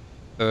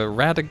the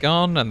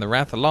Radagon and the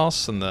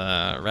Rathalos and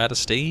the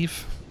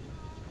Radasteve.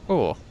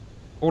 Oh,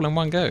 all in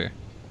one go.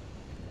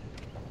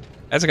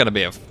 That's gonna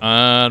be a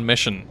fun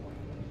mission.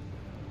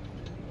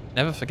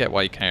 Never forget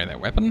why you carry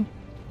that weapon.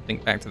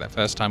 Think back to that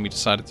first time you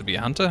decided to be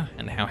a hunter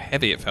and how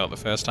heavy it felt the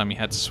first time you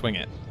had to swing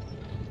it.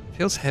 It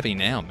feels heavy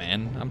now,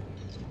 man.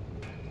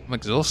 I'm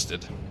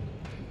exhausted.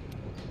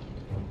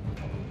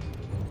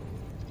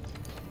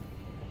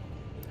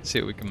 Let's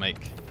see what we can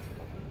make.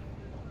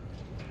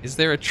 Is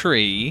there a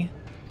tree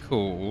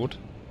called...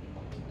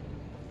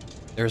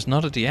 There is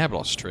not a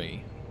Diablos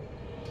tree.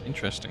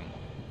 Interesting.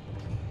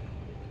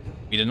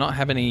 We did not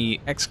have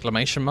any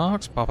exclamation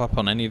marks pop up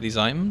on any of these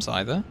items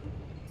either.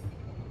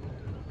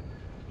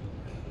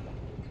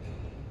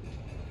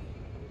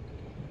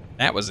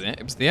 That was it.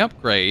 It was the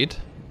upgrade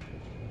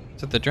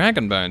to the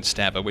Dragonbone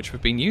Stabber, which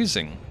we've been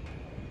using.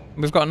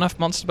 And we've got enough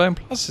Monster Bone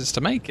Pluses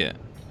to make it.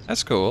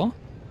 That's cool.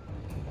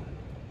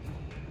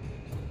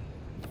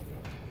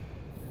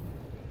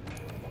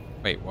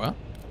 Wait, what?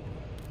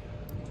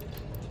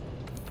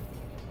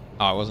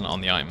 Oh, I wasn't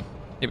on the item.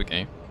 Here we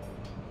go.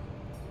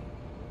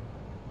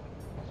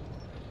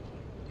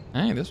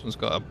 Hey, this one's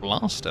got a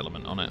blast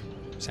element on it.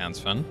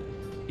 Sounds fun.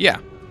 Yeah.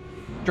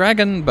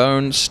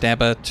 Dragonbone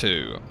Stabber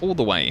 2. All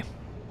the way.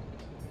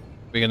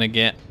 We're going to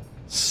get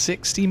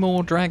 60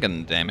 more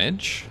dragon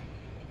damage.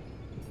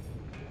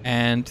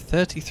 And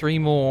 33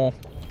 more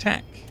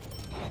attack.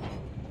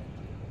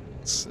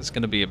 It's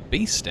going to be a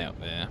beast out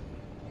there.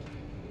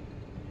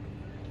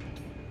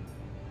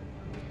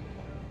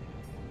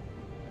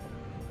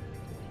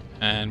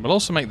 And we'll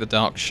also make the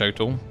Dark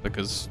Shotel,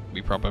 because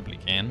we probably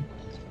can.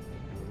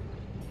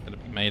 It'll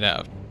be made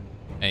out of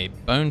a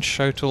Bone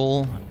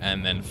Shotel,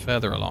 and then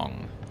further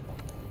along.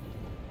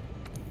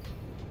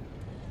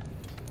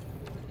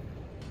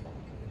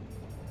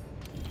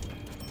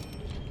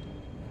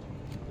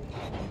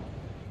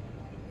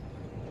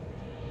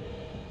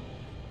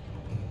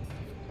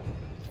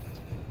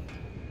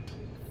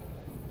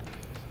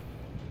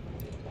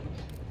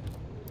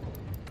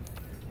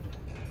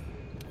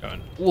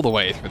 Going all the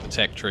way through the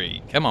tech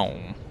tree. Come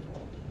on.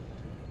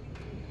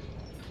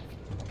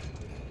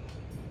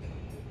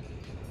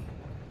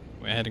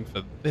 We're heading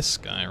for this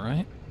guy,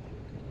 right?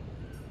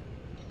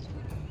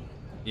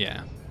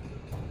 Yeah.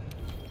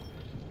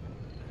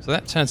 So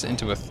that turns it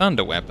into a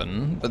thunder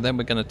weapon, but then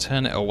we're going to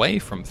turn it away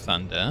from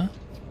thunder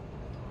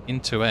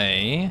into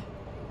a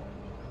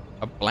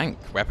blank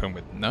weapon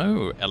with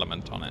no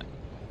element on it.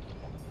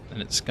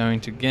 And it's going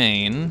to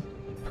gain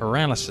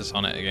paralysis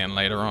on it again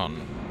later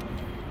on.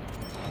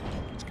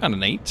 Kind of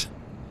neat.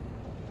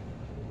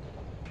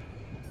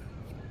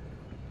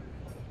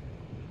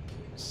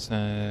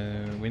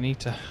 So we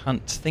need to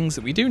hunt things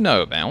that we do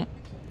know about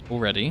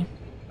already.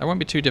 That won't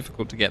be too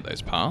difficult to get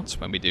those parts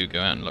when we do go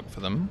out and look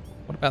for them.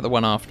 What about the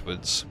one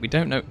afterwards? We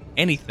don't know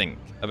anything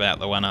about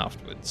the one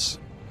afterwards.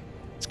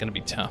 It's going to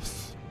be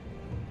tough.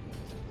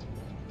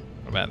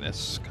 What about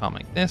this? Can't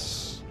make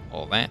this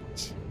or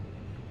that.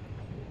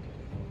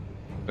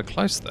 We're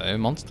close though.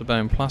 Monster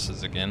Bone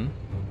Pluses again.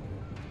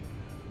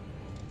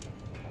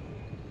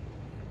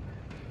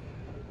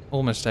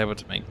 Almost able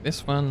to make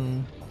this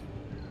one.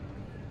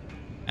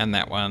 And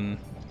that one.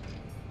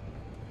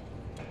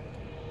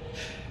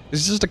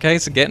 It's just a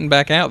case of getting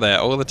back out there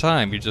all the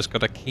time. You just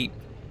gotta keep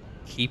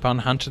on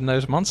hunting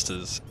those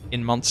monsters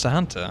in Monster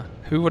Hunter.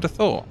 Who would have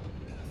thought?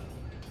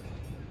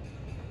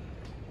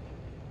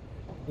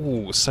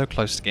 Ooh, so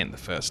close to getting the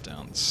first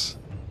dance.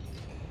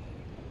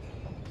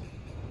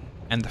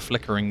 And the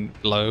Flickering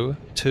Glow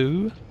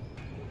too.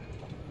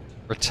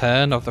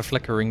 Return of the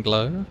Flickering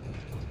Glow.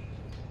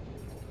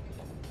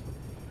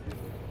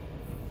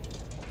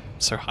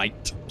 So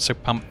hyped, so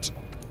pumped.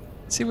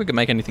 Let's see if we can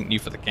make anything new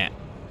for the cat.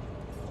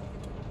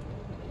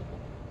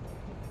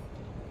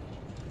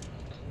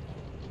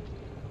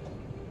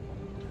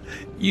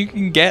 You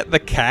can get the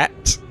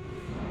cat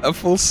a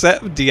full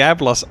set of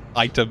Diablos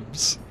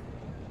items.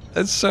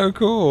 That's so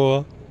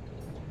cool.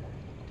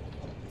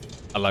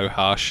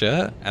 Aloha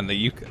shirt and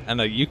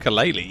a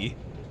ukulele.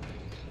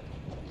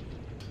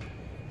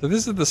 So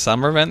this is the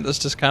summer event that's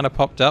just kind of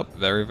popped up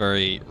very,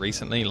 very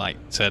recently,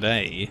 like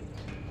today.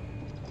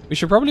 We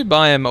should probably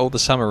buy him all the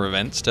summer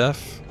event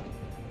stuff,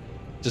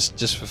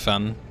 just for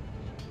fun.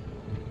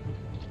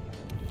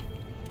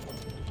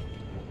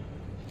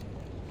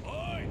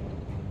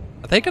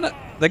 Are they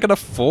gonna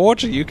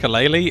forge a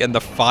ukulele in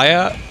the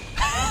fire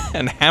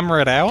and hammer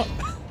it out?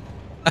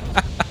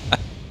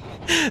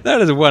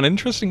 That is one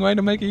interesting way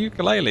to make a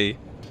ukulele.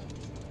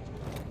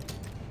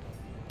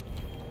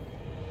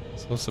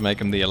 Let's also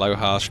make him the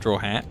Aloha straw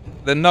hat.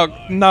 They're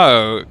not.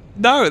 No,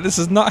 this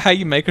is not how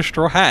you make a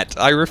straw hat.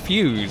 I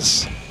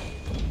refuse.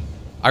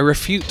 I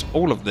refute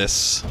all of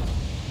this.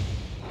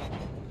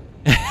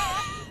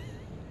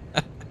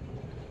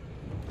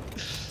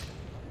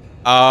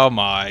 Oh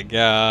my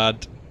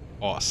god.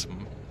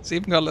 Awesome. It's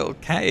even got little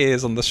cat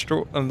ears on the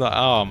straw.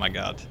 Oh my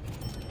god.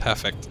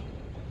 Perfect.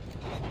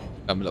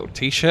 A little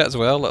t-shirt as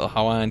well, little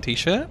Hawaiian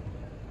t-shirt.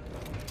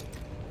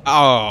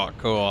 Oh,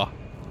 cool.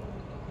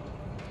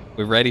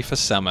 We're ready for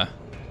summer.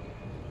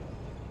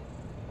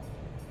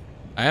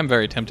 I am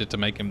very tempted to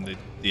make him the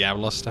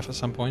Diablo stuff at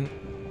some point.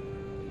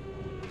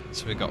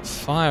 So we've got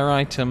fire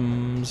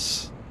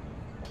items,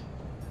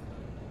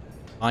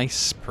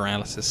 ice,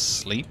 paralysis,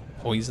 sleep,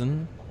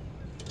 poison.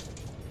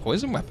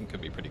 Poison weapon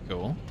could be pretty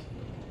cool.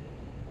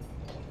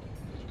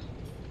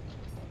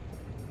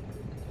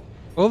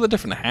 All the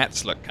different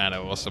hats look kind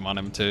of awesome on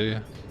him too.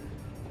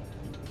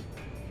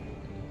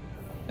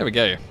 There we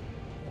go.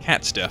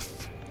 Cat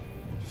stuff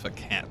for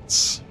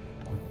cats.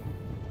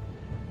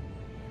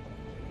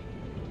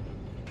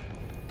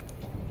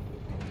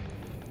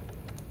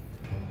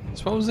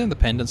 So what was the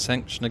independence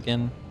section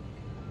again?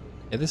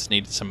 Yeah, this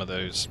needed some of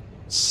those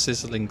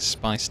sizzling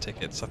spice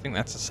tickets. I think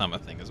that's a summer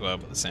thing as well,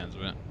 by the sounds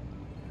of it.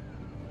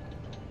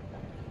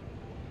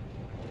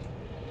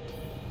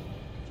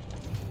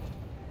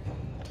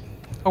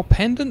 Oh,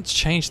 pendants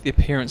change the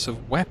appearance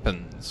of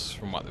weapons,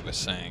 from what they were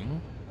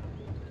saying.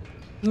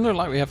 Doesn't look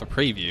like we have a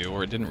preview,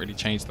 or it didn't really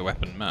change the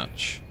weapon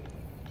much.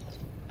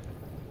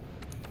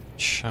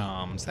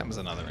 Charms, that was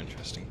another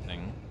interesting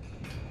thing.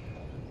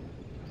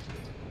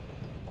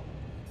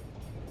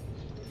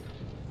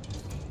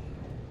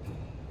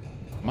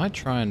 Might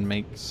try and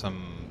make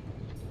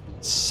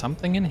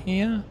something in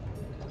here.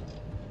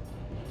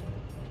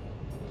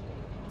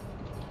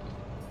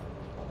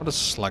 What does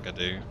Slugger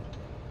do?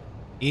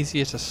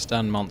 Easier to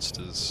stun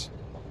monsters.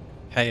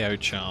 KO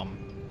charm.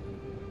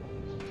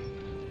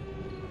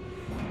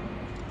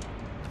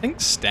 I think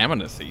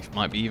Stamina Thief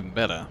might be even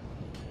better.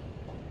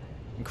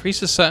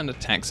 Increases certain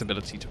attacks'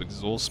 ability to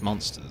exhaust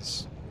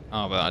monsters.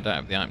 Oh, but I don't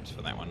have the items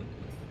for that one.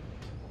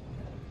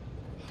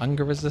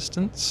 Hunger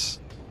resistance.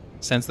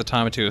 Sends the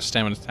timer to a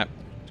stamina tap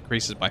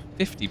decreases by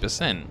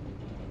 50%.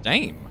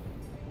 Damn.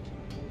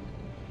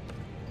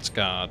 It's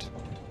guard.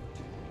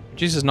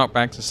 Reduces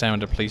knockbacks and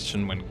stamina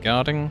depletion when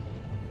guarding.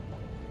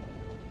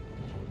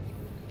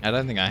 I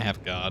don't think I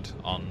have guard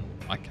on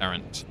my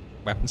current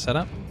weapon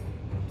setup.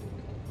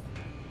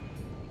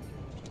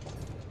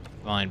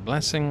 Divine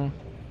Blessing.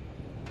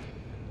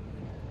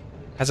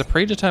 Has a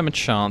predetermined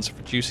chance of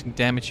reducing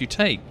damage you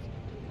take.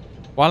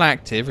 While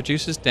active,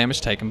 reduces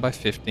damage taken by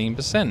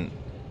 15%.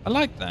 I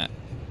like that.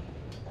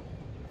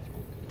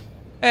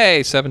 Hey,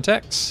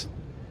 Serpentex.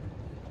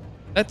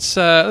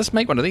 Let's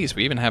make one of these.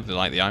 We even have the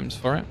items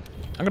for it.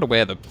 I'm gonna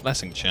wear the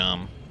Blessing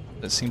Charm.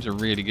 That seems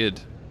really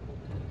good.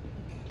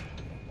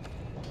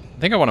 I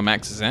think I want to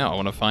max this out. I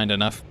want to find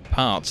enough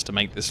parts to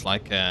make this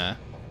like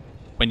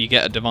when you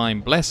get a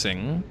Divine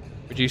Blessing,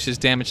 reduces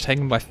damage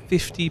taken by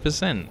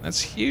 50%.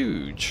 That's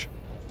huge.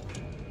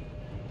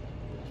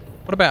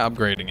 What about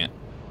upgrading it?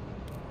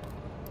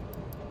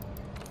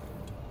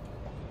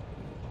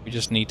 We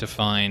just need to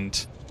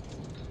find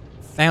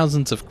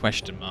thousands of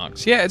question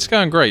marks. Yeah, it's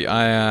going great.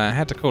 I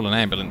had to call an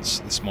ambulance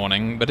this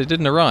morning, but it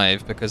didn't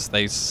arrive because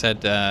they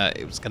said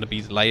it was going to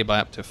be delayed by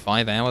up to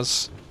 5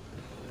 hours.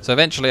 So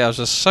eventually I was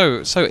just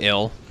so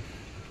ill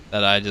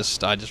that I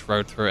just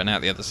rode through it and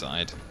out the other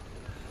side.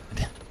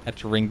 Had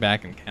to ring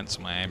back and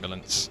cancel my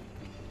ambulance.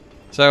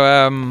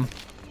 So,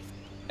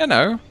 you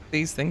know,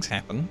 these things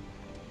happen.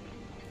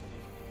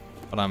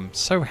 But I'm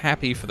so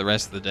happy for the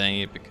rest of the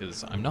day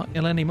because I'm not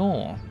ill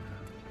anymore.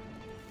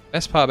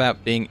 Best part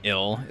about being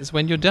ill is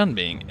when you're done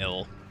being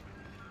ill.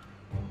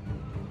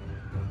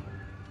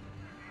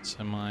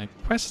 So my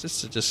quest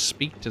is to just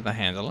speak to the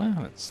handler.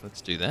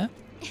 Let's do that.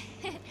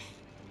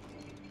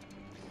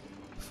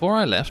 Before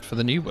I left for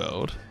the New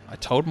World, I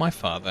told my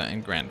father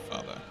and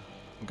grandfather,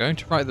 I'm going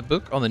to write the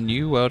book on the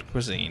New World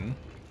cuisine.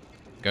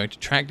 I'm going to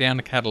track down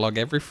and catalogue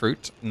every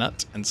fruit,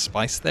 nut, and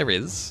spice there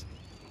is.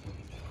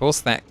 Of course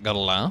that got a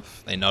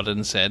laugh. They nodded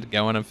and said,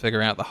 go on and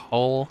figure out the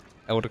whole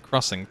Elder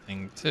Crossing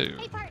thing too.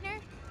 Hey, partner.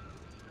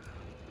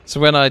 So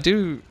when I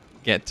do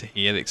get to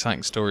hear the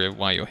exciting story of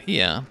why you're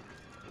here,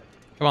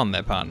 come on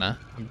there, partner.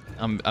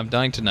 I'm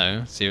dying to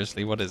know.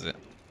 Seriously, what is it?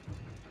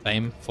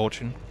 Fame,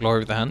 fortune,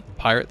 glory of the hunt,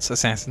 pirates,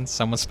 assassins,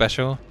 someone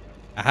special?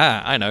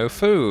 Aha, I know,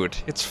 food.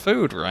 It's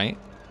food, right?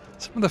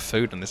 Some of the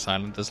food on this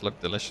island does look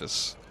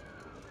delicious.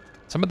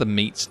 Some of the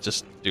meats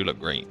just do look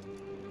great.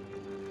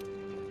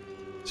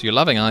 So you're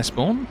loving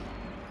Iceborne?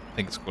 I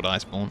think it's called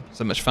Iceborne.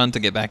 So much fun to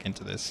get back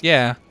into this.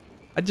 Yeah,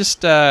 I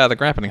just, the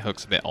grappling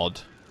hook's a bit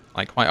odd.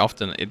 Like, quite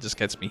often it just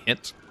gets me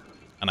hit,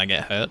 and I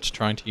get hurt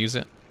trying to use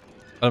it.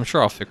 But I'm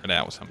sure I'll figure it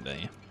out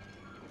someday.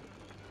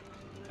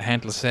 The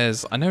handler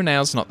says, I know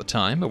now's not the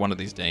time, but one of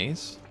these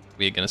days,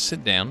 we are going to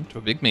sit down to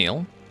a big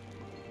meal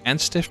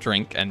and stiff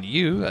drink, and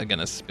you are going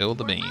to spill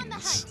the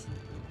beans.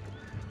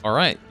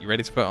 Alright, you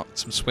ready to put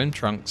some swim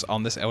trunks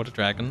on this Elder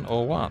Dragon,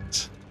 or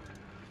what?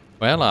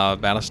 Well, our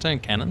ballista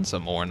and cannons are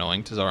more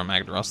annoying to Zora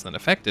Magdaros than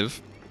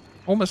effective,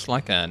 almost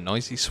like a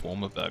noisy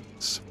swarm of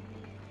bugs.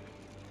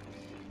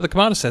 But the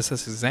commander says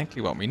that's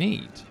exactly what we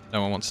need.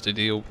 No one wants to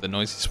deal with the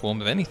noisy swarm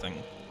of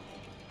anything.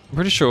 I'm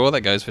pretty sure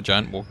that goes for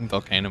giant walking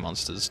volcano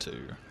monsters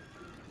too.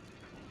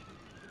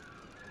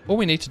 All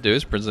we need to do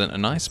is present a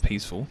nice,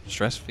 peaceful,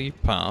 stress-free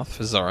path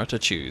for Zora to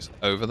choose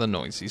over the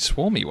noisy,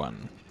 swarmy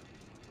one.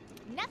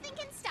 Nothing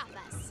can stop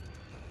us.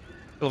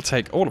 It'll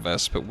take all of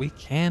us, but we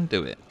can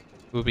do it.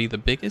 will be the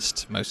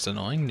biggest, most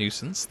annoying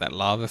nuisance that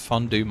lava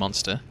fondue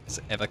monster has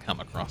ever come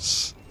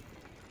across.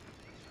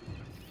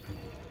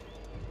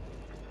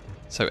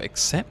 So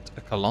accept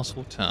a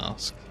colossal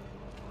task.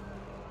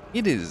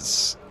 It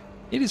is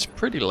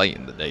pretty late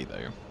in the day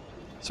though.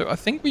 So I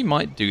think we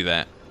might do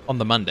that on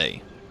the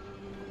Monday.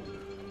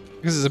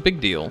 Because it's a big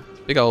deal.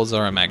 It's big old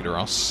Zora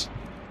Magdaros.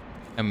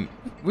 And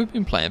we've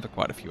been playing for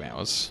quite a few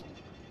hours.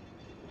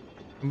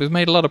 And we've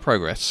made a lot of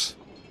progress.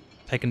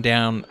 Taken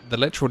down the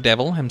literal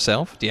devil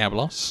himself,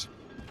 Diabolos,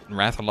 and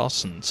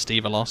Rathalos, and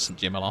Stevelos, and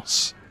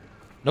Jimelos,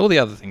 and all the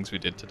other things we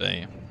did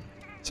today.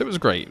 So it was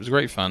great. It was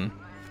great fun.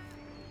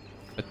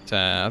 But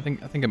I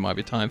think it might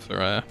be time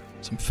for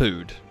some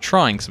food.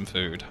 Trying some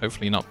food.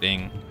 Hopefully not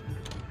being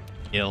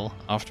ill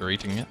after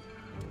eating it.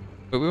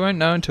 But we won't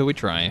know until we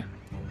try.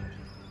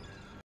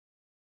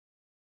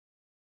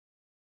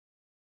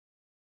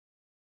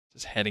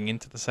 Just heading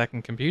into the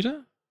second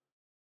computer.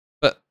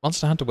 But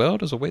Monster Hunter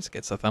World, as always,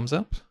 gets a thumbs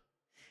up.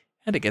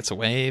 And it gets a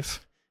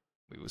wave.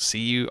 We will see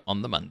you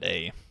on the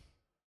Monday.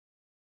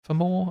 For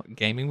more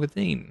Gaming with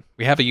Dean.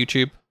 We have a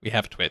YouTube, we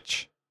have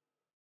Twitch.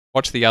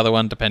 Watch the other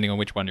one depending on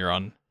which one you're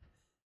on.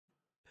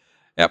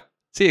 Yep.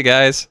 See you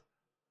guys.